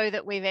we show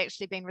that we've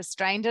actually been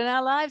restrained in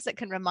our lives, it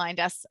can remind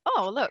us,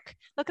 oh, look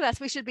at us.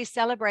 We should be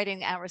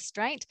celebrating our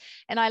restraint.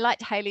 And I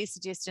liked Haley's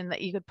suggestion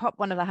that you could pop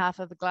one of the half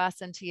of the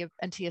glass into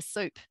your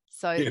soup.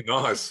 So yeah,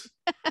 nice.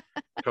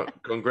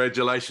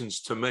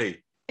 Congratulations to me.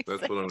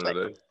 That's exactly. what I'm going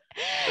to do.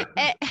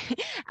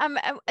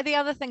 The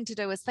other thing to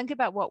do is think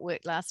about what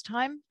worked last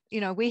time.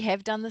 We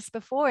have done this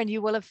before, and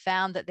you will have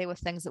found that there were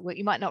things that work.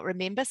 You might not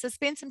remember, so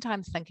spend some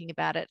time thinking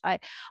about it. I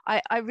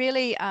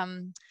really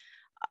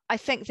I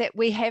think that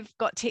we have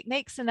got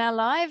techniques in our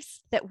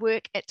lives that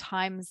work at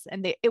times,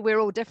 and we're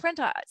all different.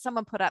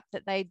 Someone put up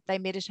that they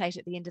meditate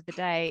at the end of the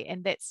day,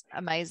 and that's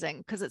amazing,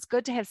 because it's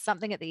good to have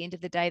something at the end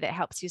of the day that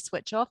helps you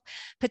switch off,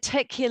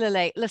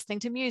 particularly listening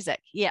to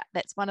music. Yeah,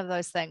 that's one of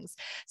those things.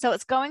 So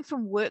it's going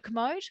from work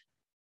mode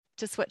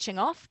to switching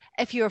off.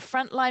 If you're a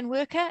frontline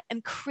worker,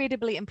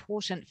 incredibly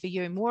important for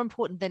you, more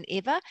important than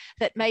ever,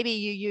 that maybe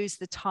you use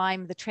the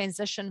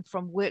transition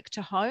from work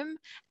to home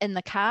in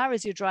the car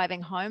as you're driving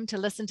home to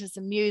listen to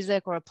some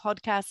music or a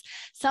podcast,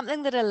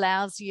 something that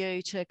allows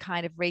you to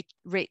kind of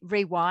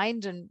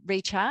rewind and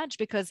recharge,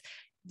 because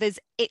there's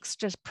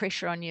extra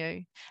pressure on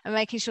you, and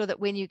making sure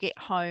that when you get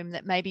home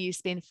that maybe you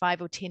spend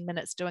 5 or 10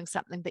 minutes doing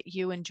something that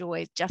you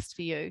enjoy just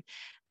for you.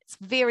 It's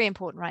very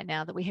important right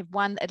now that we have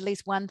at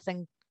least one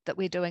thing that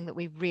we're doing that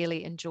we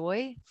really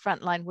enjoy.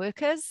 Frontline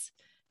workers,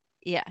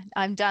 yeah,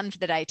 I'm done for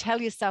the day.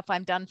 Tell yourself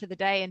I'm done for the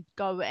day, and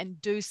go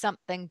and do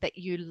something that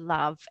you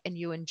love and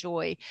you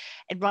enjoy.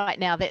 And right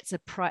now that's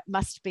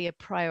must be a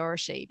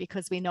priority,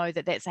 because we know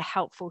that that's a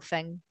helpful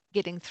thing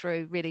getting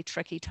through really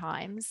tricky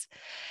times.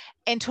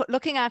 And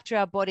looking after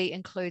our body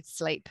includes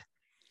sleep.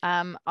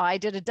 I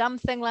did a dumb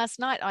thing last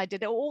night. I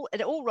did it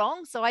all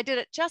wrong. So I did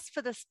it just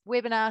for this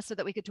webinar so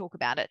that we could talk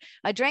about it.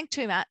 I drank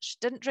too much,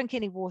 didn't drink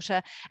any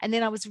water. And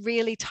then I was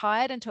really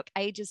tired and took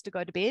ages to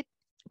go to bed,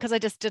 because I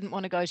just didn't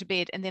want to go to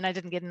bed. And then I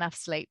didn't get enough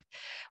sleep.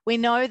 We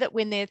know that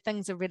when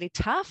things are really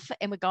tough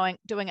and we're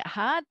doing it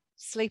hard,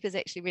 sleep is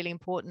actually really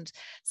important.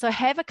 So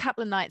have a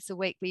couple of nights a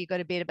week where you go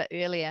to bed a bit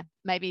earlier,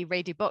 maybe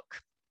read your book,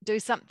 do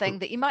something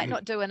that you might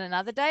not do in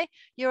another day.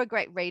 You're a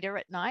great reader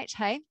at night,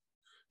 hey?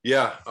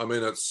 Yeah, I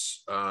mean,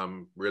 it's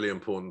really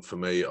important for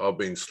me. I've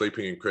been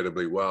sleeping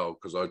incredibly well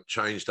because I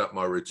changed up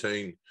my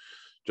routine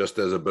just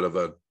as a bit of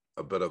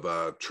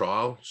a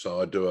trial. So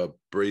I do a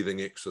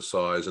breathing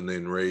exercise and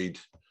then read,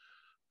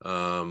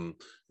 and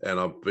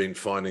I've been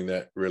finding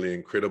that really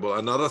incredible.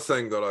 Another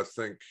thing that I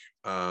think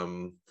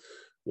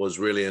was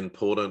really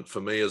important for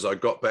me is I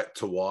got back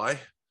to why,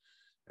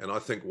 and I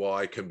think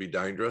why can be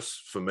dangerous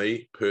for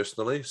me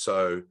personally.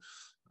 So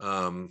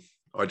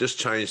I just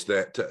changed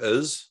that to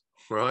is,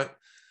 right?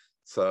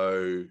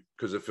 So,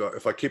 because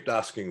if I kept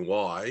asking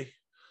why,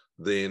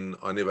 then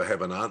I never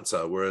have an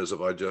answer. Whereas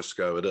if I just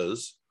go, it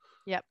is,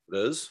 yep, it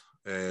is,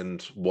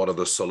 and what are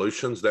the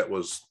solutions? That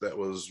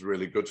was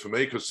really good for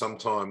me, because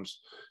sometimes,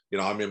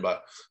 I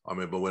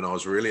remember when I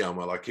was really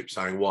unwell, I kept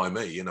saying, why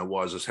me?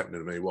 Why is this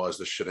happening to me? Why is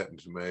this shit happening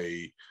to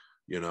me?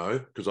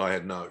 Because I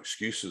had no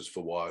excuses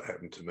for why it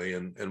happened to me.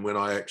 And when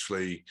I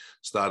actually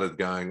started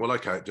going, well,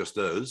 okay, it just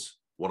is.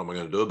 What am I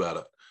going to do about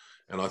it?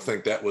 And I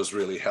think that was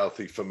really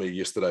healthy for me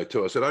yesterday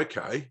too. I said,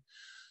 okay,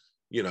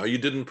 you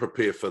didn't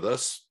prepare for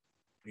this.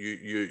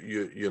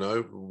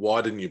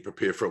 Why didn't you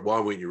prepare for it? Why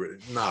weren't you ready?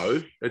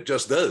 No, it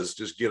just is.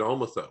 Just get on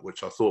with it,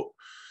 which I thought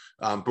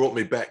brought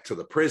me back to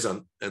the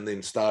present, and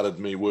then started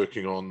me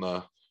working on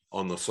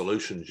the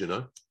solutions,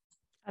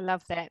 I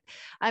love that.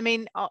 I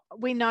mean,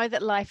 we know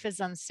that life is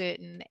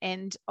uncertain,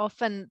 and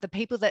often the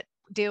people that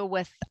deal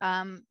with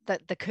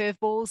the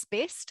curveballs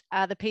best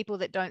are the people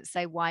that don't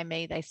say why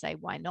me, they say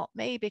why not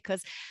me,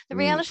 because the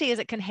reality is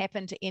it can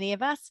happen to any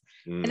of us.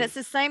 And it's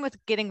the same with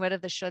getting rid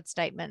of the should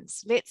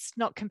statements. Let's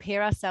not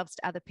compare ourselves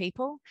to other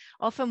people.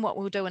 Often what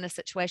we'll do in a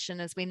situation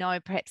is, we know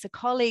perhaps a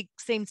colleague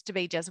seems to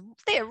be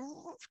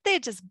they're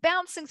just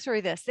bouncing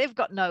through this, they've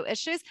got no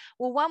issues.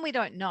 Well, one, we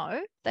don't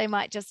know, they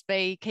might just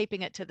be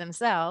keeping it to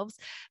themselves.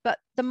 But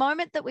the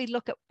moment that we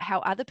look at how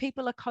other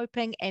people are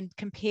coping and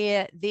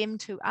compare them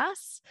to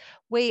us,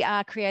 we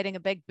are creating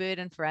a big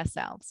burden for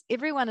ourselves.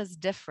 Everyone is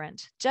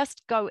different.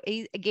 Just go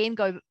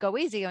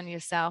easy on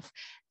yourself.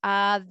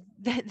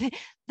 The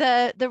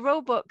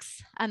rule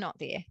books are not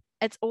there.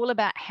 It's all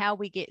about how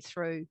we get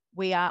through.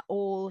 We are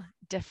all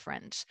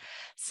different.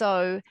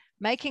 So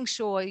making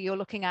sure you're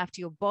looking after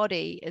your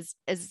body is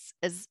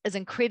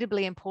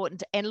incredibly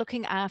important, and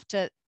looking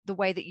after the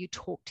way that you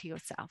talk to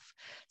yourself.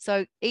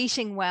 So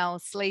eating well,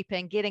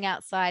 sleeping, getting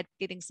outside,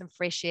 getting some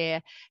fresh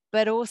air,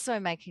 but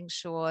also making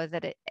sure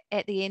that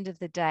at the end of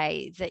the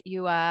day that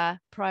you are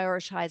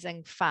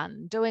prioritizing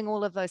fun, doing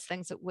all of those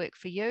things that work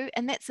for you.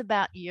 And that's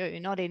about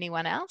you, not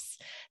anyone else.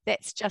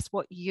 That's just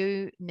what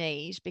you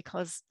need,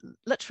 because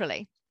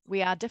literally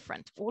we are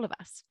different, all of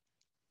us.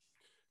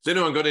 Has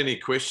anyone got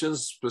any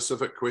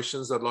specific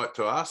questions they'd like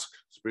to ask,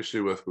 especially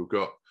we've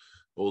got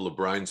all the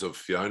brains of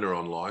Fiona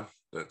online?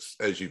 That's,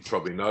 as you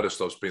probably noticed,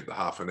 I've spent the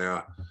half an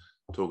hour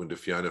talking to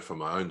Fiona for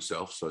my own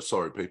self. So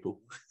sorry,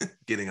 people,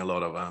 getting a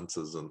lot of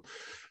answers and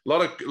a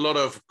lot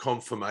of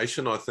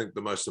confirmation. I think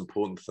the most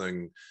important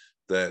thing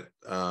that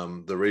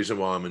the reason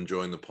why I'm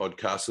enjoying the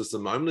podcast is the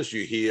moment as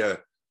you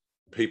hear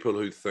people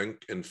who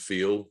think and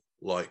feel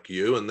like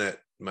you, and that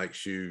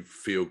makes you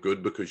feel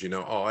good because, you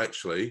know, oh,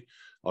 actually,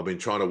 I've been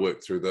trying to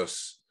work through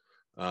this,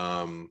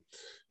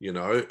 you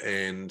know,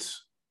 and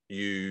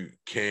you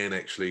can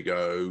actually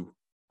go,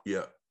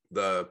 yeah,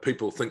 the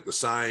people think the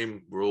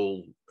same. We're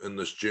all in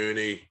this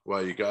journey.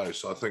 Away you go.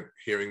 So I think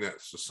hearing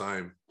that's the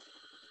same.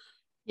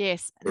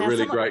 Yes. A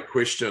really great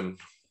question.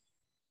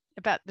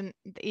 About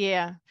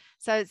yeah.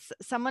 So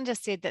someone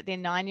just said that their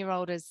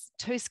 9-year-old is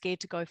too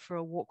scared to go for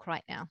a walk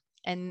right now.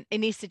 And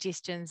any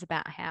suggestions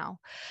about how?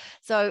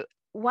 So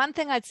one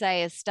thing I'd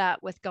say is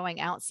start with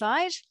going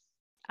outside,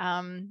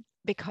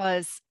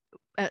 because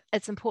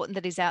it's important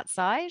that he's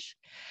outside,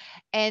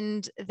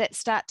 and that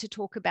start to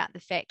talk about the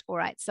fact, all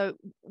right, so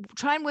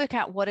try and work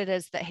out what it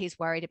is that he's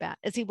worried about.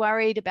 Is he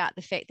worried about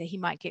the fact that he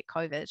might get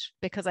COVID?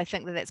 Because I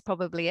think that that's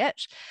probably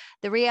it.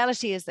 The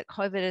reality is that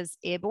COVID is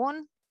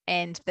airborne,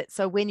 and that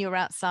so when you're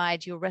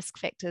outside, your risk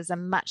factors are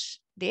much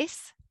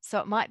less. So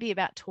it might be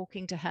about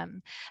talking to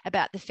him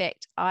about the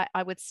fact.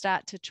 I would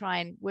start to try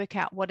and work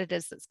out what it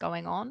is that's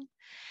going on.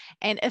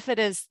 And if it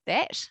is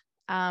that,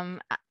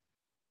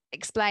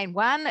 explain,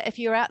 one, if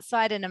you're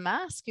outside in a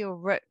mask, your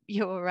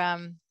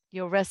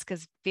risk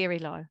is very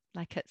low,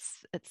 like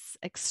it's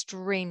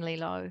extremely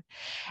low,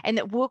 and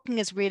that walking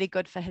is really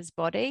good for his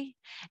body,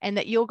 and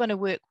that you're going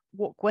to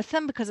walk with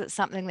him because it's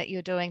something that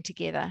you're doing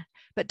together.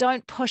 But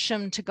don't push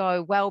him to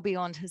go well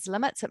beyond his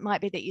limits. It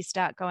might be that you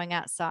start going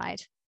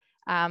outside,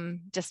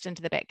 just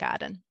into the back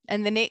garden,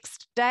 and the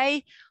next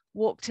day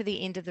walk to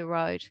the end of the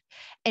road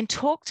and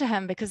talk to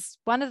him, because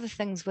one of the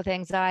things with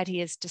anxiety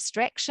is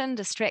distraction,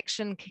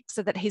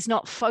 so that he's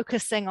not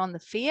focusing on the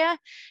fear,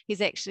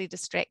 he's actually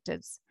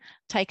distracted.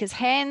 Take his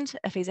hand.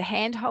 If he's a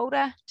hand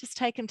holder, just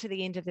take him to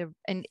the end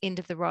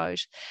of the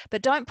road,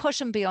 but don't push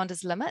him beyond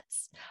his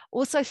limits.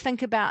 Also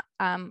think about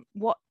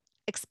what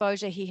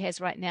exposure he has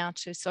right now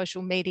to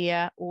social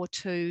media or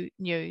to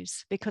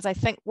news, because I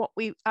think what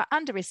we are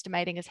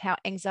underestimating is how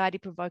anxiety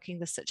provoking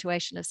the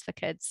situation is for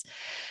kids.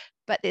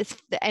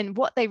 And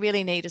what they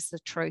really need is the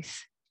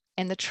truth.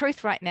 And the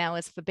truth right now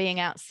is, for being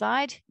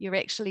outside, you're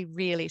actually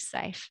really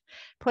safe.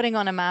 Putting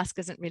on a mask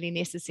isn't really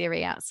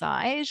necessary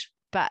outside,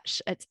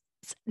 but it's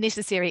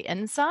necessary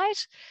inside.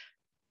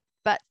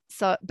 But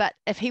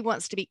if he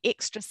wants to be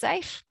extra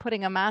safe,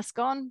 putting a mask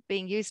on,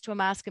 being used to a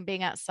mask and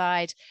being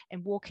outside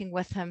and walking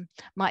with him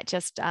might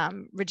just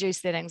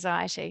reduce that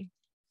anxiety.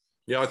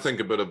 Yeah, I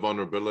think a bit of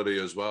vulnerability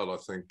as well. I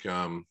think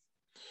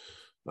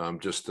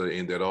just to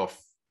end that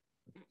off,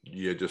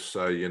 yeah, just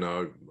say, you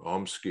know,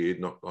 I'm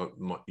scared.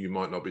 You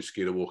might not be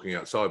scared of walking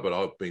outside, but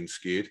I've been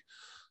scared.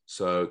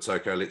 So it's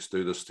okay. Let's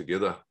do this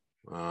together.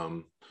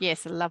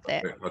 Yes, I love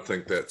that. I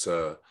think that's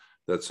a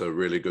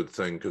really good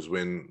thing, because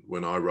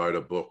when I wrote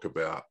a book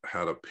about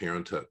how to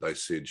parent it, they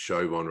said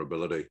show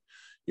vulnerability,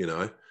 you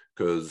know,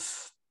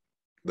 because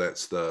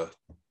that's the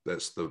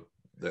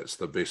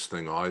best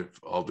thing I've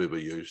ever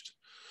used.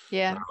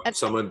 Yeah.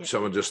 Someone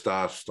just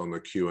asked on the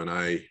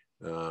Q&A,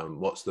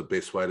 what's the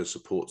best way to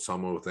support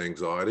someone with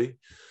anxiety?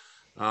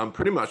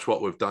 Pretty much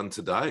what we've done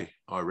today,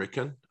 I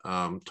reckon.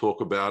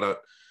 Talk about it,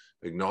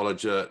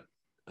 acknowledge it.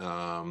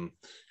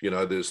 You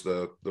know, there's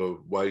the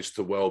ways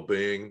to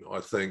well-being. I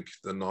think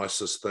the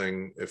nicest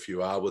thing, if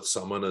you are with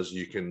someone, is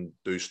you can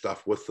do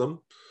stuff with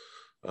them.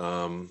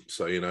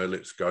 So, you know,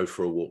 let's go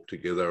for a walk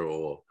together,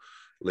 or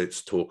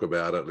let's talk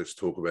about it. Let's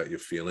talk about your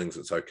feelings.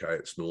 It's okay.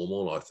 It's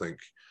normal. I think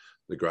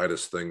the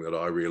greatest thing that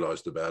I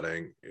realized about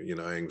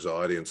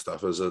anxiety and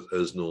stuff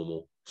is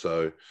normal.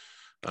 So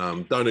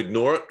don't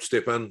ignore it.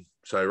 Step in,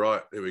 say,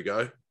 right, there we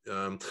go.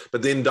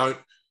 But then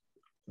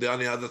the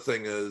only other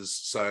thing is,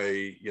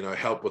 say, you know,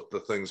 help with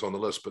the things on the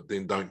list, but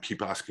then don't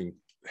keep asking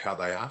how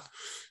they are,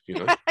 you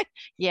know.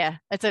 Yeah,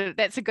 that's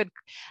a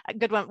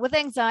good one. With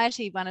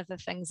anxiety, one of the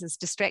things is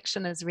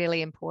distraction is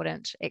really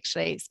important,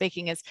 actually.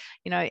 Speaking as,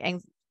 you know,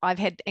 I've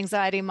had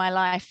anxiety in my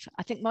life.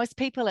 I think most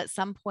people at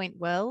some point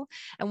will.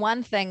 And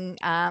one thing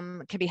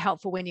can be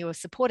helpful when you are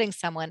supporting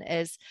someone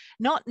is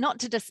not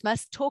to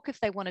dismiss, talk if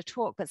they want to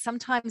talk. But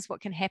sometimes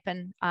what can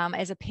happen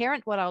as a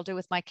parent, what I'll do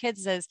with my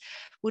kids is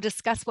we'll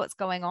discuss what's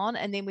going on,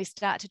 and then we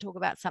start to talk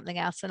about something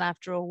else. And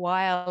after a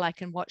while, I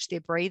can watch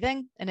their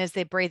breathing. And as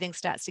their breathing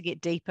starts to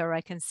get deeper,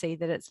 I can see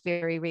that it's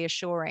very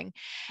reassuring.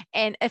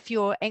 And if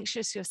you're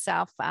anxious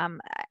yourself,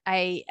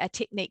 a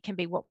technique can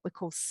be what we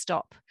call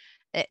stop.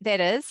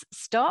 That is,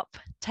 stop,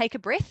 take a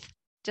breath,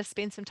 just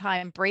spend some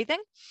time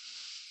breathing,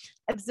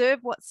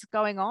 observe what's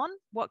going on.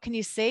 What can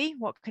you see?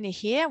 What can you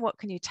hear? What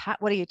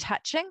are you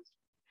touching?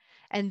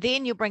 And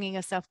then you're bringing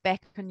yourself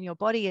back in your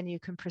body, and you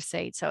can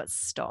proceed. So it's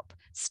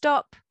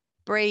stop,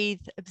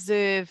 breathe,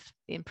 observe,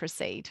 then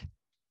proceed.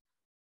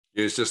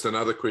 Yeah, it's just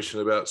another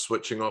question about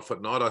switching off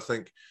at night. I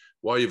think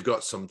while you've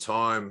got some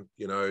time,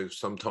 you know,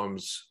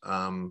 sometimes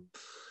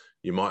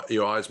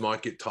your eyes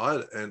might get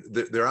tired, and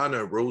there are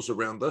no rules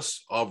around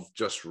this. I've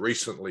just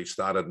recently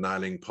started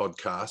nailing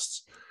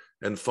podcasts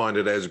and find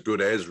it as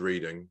good as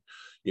reading,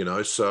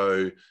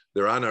 so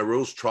there are no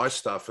rules. Try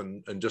stuff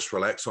and just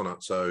relax on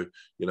it. So,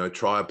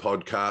 try a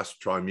podcast,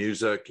 try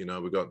music.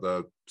 We've got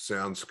the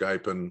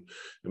soundscape and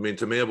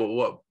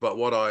Mentomia. But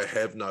what I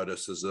have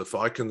noticed is if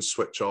I can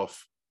switch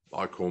off,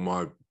 I call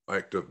my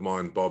active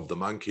mind Bob the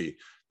monkey,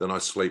 then I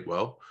sleep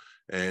well.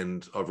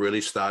 And I've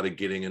really started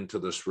getting into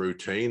this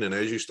routine. And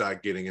as you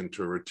start getting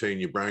into a routine,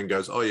 your brain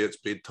goes, oh yeah, it's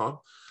bedtime.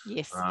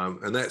 Yes.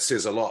 And that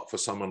says a lot for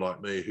someone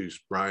like me whose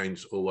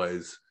brain's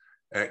always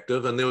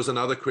active. And there was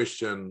another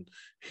question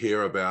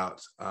here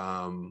about,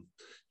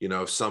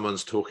 if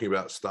someone's talking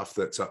about stuff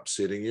that's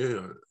upsetting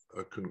you.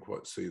 I couldn't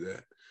quite see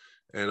that.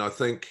 And I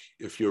think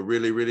if you're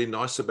really, really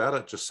nice about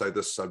it, just say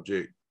this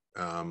subject,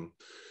 oh,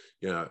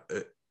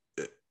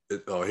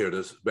 here it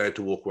is. Bad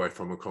to walk away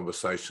from a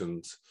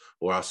conversation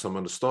or ask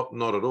someone to stop.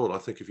 Not at all. I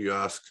think if you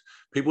ask,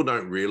 people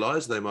don't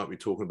realize they might be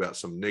talking about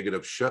some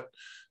negative shit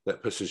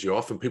that pisses you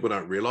off, and people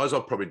don't realize.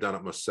 I've probably done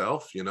it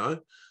myself,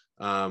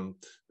 and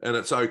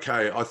it's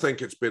okay. I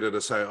think it's better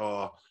to say,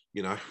 oh,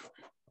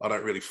 I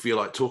don't really feel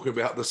like talking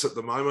about this at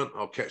the moment.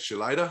 I'll catch you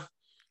later.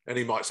 And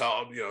he might say,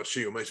 oh,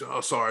 she or me say,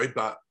 oh, sorry,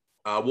 but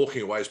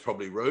walking away is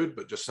probably rude,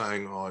 but just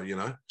saying, oh,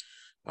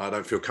 I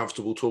don't feel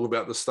comfortable talking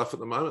about this stuff at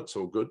the moment. It's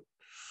all good.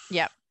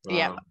 Yep.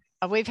 Yeah.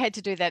 We've had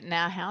to do that in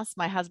our house.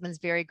 My husband's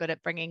very good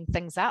at bringing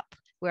things up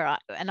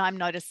and I'm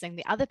noticing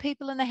the other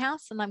people in the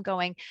house, and I'm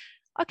going,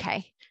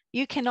 okay,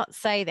 you cannot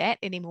say that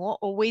anymore.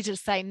 Or we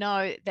just say,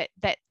 no,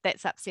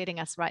 that's upsetting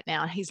us right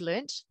now. He's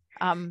learnt.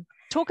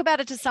 Talk about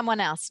it to someone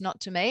else, not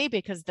to me,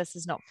 because this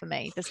is not for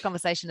me. This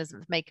conversation isn't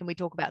for me. Can we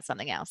talk about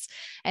something else?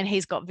 And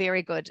he's got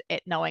very good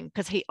at knowing,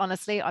 because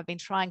I've been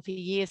trying for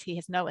years. He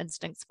has no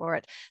instincts for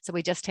it. So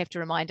we just have to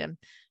remind him,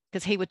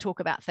 because he would talk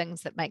about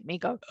things that make me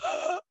go,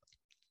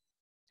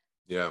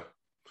 Yeah.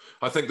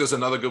 I think there's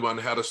another good one,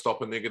 how to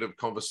stop a negative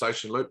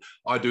conversation loop.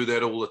 I do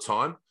that all the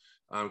time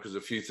because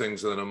a few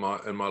things that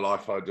in my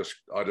life I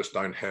just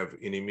don't have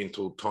any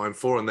mental time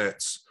for, and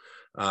that's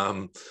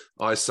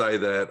I say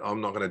that I'm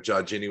not going to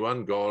judge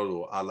anyone. God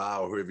or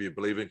Allah or whoever you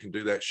believe in can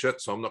do that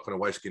shit, so I'm not going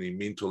to waste any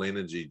mental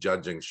energy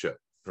judging shit,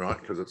 right?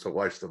 Because it's a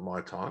waste of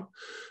my time.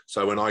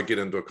 So when I get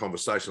into a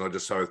conversation, I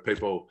just say with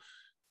people,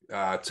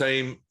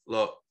 team,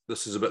 look,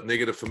 this is a bit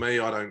negative for me.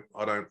 I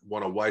don't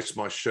want to waste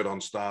my shit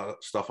on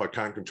stuff I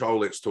can't control.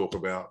 Let's talk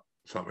about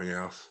something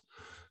else.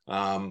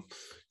 But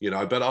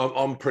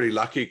I'm pretty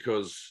lucky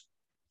because,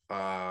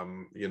 I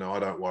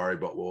don't worry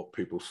about what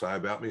people say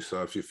about me.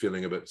 So if you're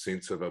feeling a bit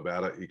sensitive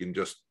about it, you can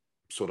just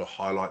sort of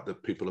highlight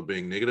that people are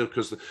being negative.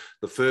 Because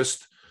the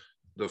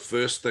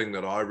first thing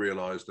that I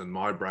realized in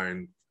my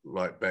brain,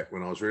 like back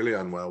when I was really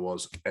unwell,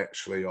 was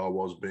actually I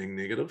was being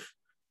negative.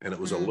 And it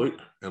was a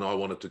loop, and I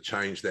wanted to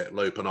change that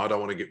loop, and I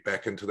don't want to get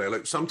back into that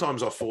loop.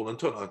 Sometimes I fall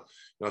into it.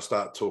 I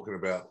start talking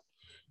about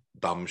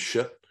dumb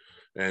shit,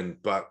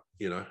 but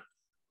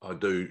I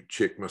do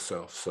check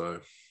myself. So,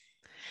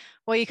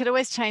 well, you could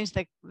always change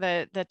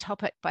the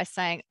topic by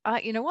saying,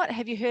 you know what?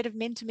 Have you heard of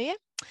Mentomia?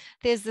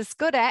 There's this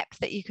good app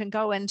that you can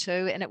go into,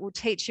 and it will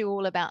teach you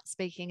all about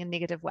speaking in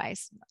negative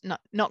ways.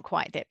 Not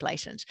quite that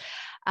blatant.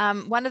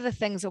 One of the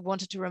things I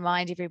wanted to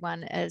remind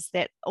everyone is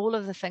that all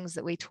of the things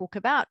that we talk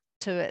about,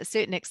 to a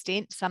certain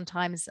extent,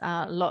 sometimes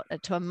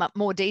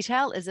more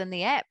detail, is in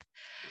the app.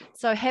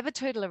 So have a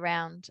tootle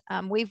around.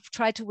 We've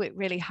tried to work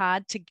really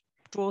hard to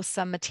draw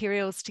some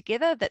materials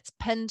together that's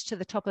pinned to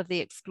the top of the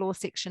explore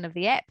section of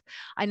the app.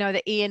 I know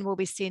that Ian will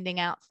be sending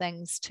out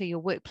things to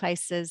your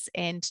workplaces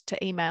and to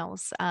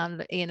emails.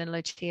 Ian and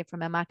Lucia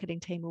from our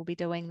marketing team will be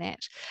doing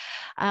that.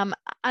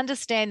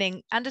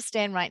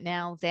 Understand right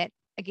now that,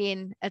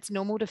 again, it's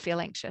normal to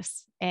feel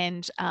anxious,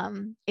 and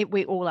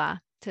we all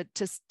are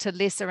to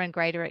lesser and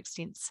greater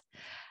extents.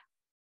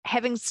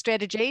 Having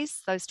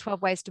strategies, those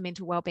 12 ways to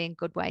mental wellbeing,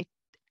 good way,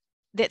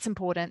 that's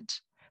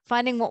important.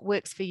 Finding what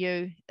works for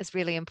you is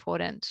really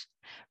important.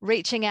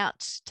 Reaching out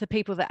to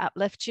people that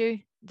uplift you,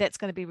 that's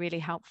going to be really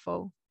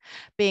helpful.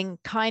 Being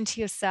kind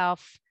to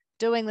yourself,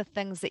 doing the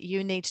things that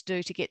you need to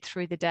do to get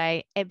through the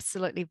day,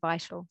 absolutely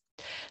vital.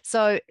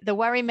 So the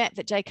worry map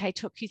that JK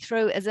took you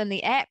through is in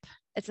the app.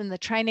 It's in the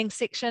training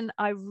section.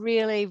 I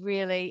really,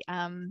 really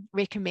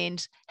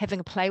recommend having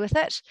a play with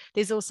it.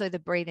 There's also the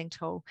breathing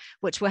tool,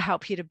 which will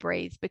help you to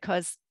breathe,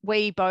 because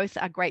we both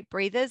are great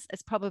breathers.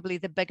 It's probably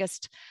the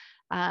biggest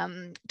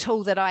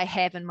tool that I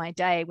have in my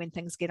day when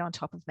things get on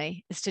top of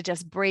me, is to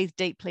just breathe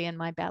deeply in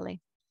my belly.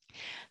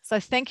 So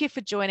thank you for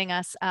joining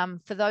us.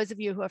 For those of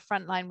you who are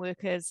frontline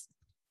workers,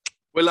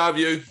 we love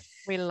you.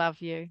 We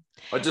love you.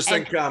 I just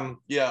think, I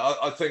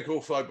think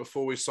also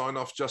before we sign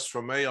off, just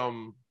from me,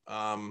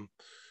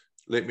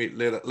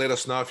 let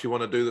us know if you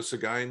want to do this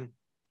again,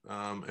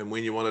 and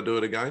when you want to do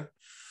it again.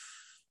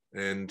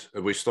 And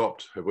have we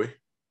stopped? Have we?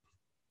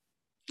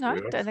 No, I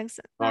don't think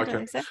so. No, okay. I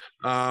don't think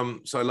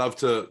so. So love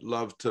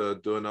to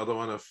do another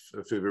one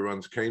if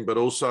everyone's keen. But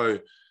also,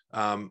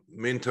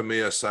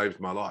 Mentomia saved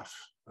my life.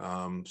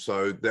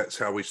 So that's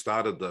how we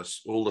started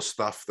this. All the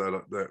stuff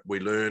that we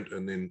learned,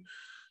 and then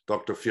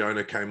Dr.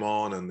 Fiona came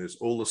on, and there's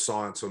all the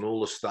science and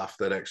all the stuff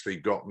that actually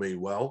got me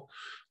well.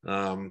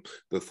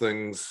 The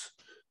things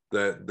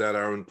that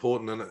are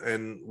important,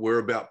 and we're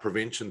about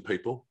prevention,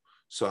 people.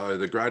 So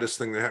the greatest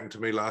thing that happened to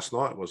me last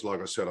night was,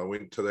 like I said, I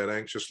went to that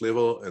anxious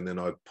level, and then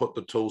I put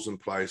the tools in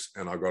place,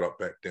 and I got it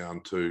back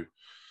down to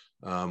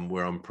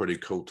where I'm pretty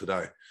cool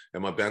today.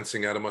 Am I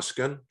bouncing out of my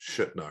skin?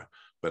 Shit, no.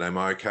 But am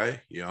I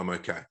okay? Yeah, I'm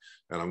okay.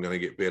 And I'm going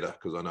to get better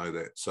because I know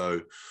that.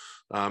 So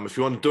if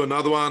you want to do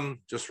another one,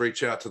 just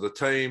reach out to the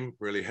team.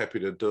 Really happy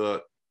to do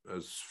it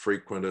as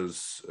frequent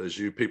as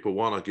you people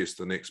want. I guess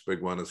the next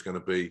big one is going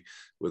to be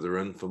whether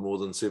in for more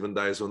than 7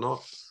 days or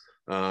not.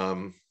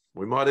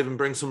 We might even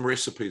bring some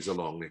recipes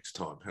along next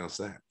time. How's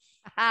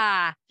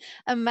that?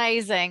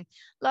 Amazing.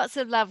 Lots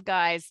of love,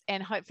 guys.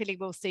 And hopefully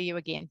we'll see you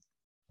again.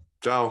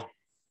 Ciao.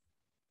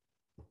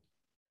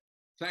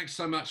 Thanks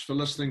so much for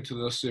listening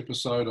to this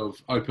episode of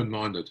Open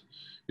Minded.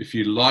 If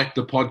you like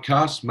the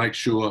podcast, make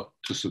sure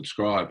to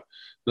subscribe.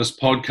 This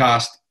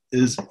podcast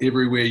is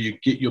everywhere you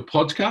get your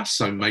podcasts,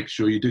 so make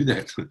sure you do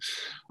that.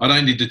 I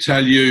don't need to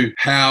tell you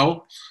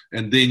how,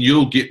 and then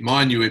you'll get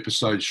my new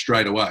episode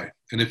straight away.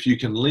 And if you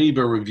can leave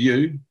a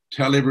review,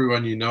 tell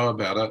everyone you know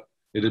about it,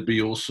 it'd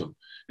be awesome.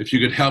 If you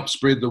could help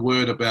spread the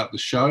word about the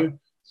show,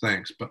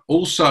 thanks. But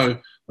also,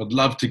 I'd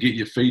love to get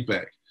your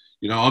feedback.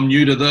 You know, I'm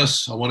new to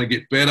this. I want to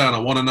get better, and I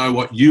want to know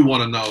what you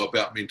want to know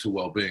about mental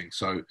well-being.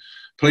 So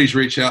please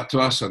reach out to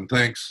us, and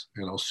thanks,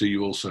 and I'll see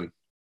you all soon.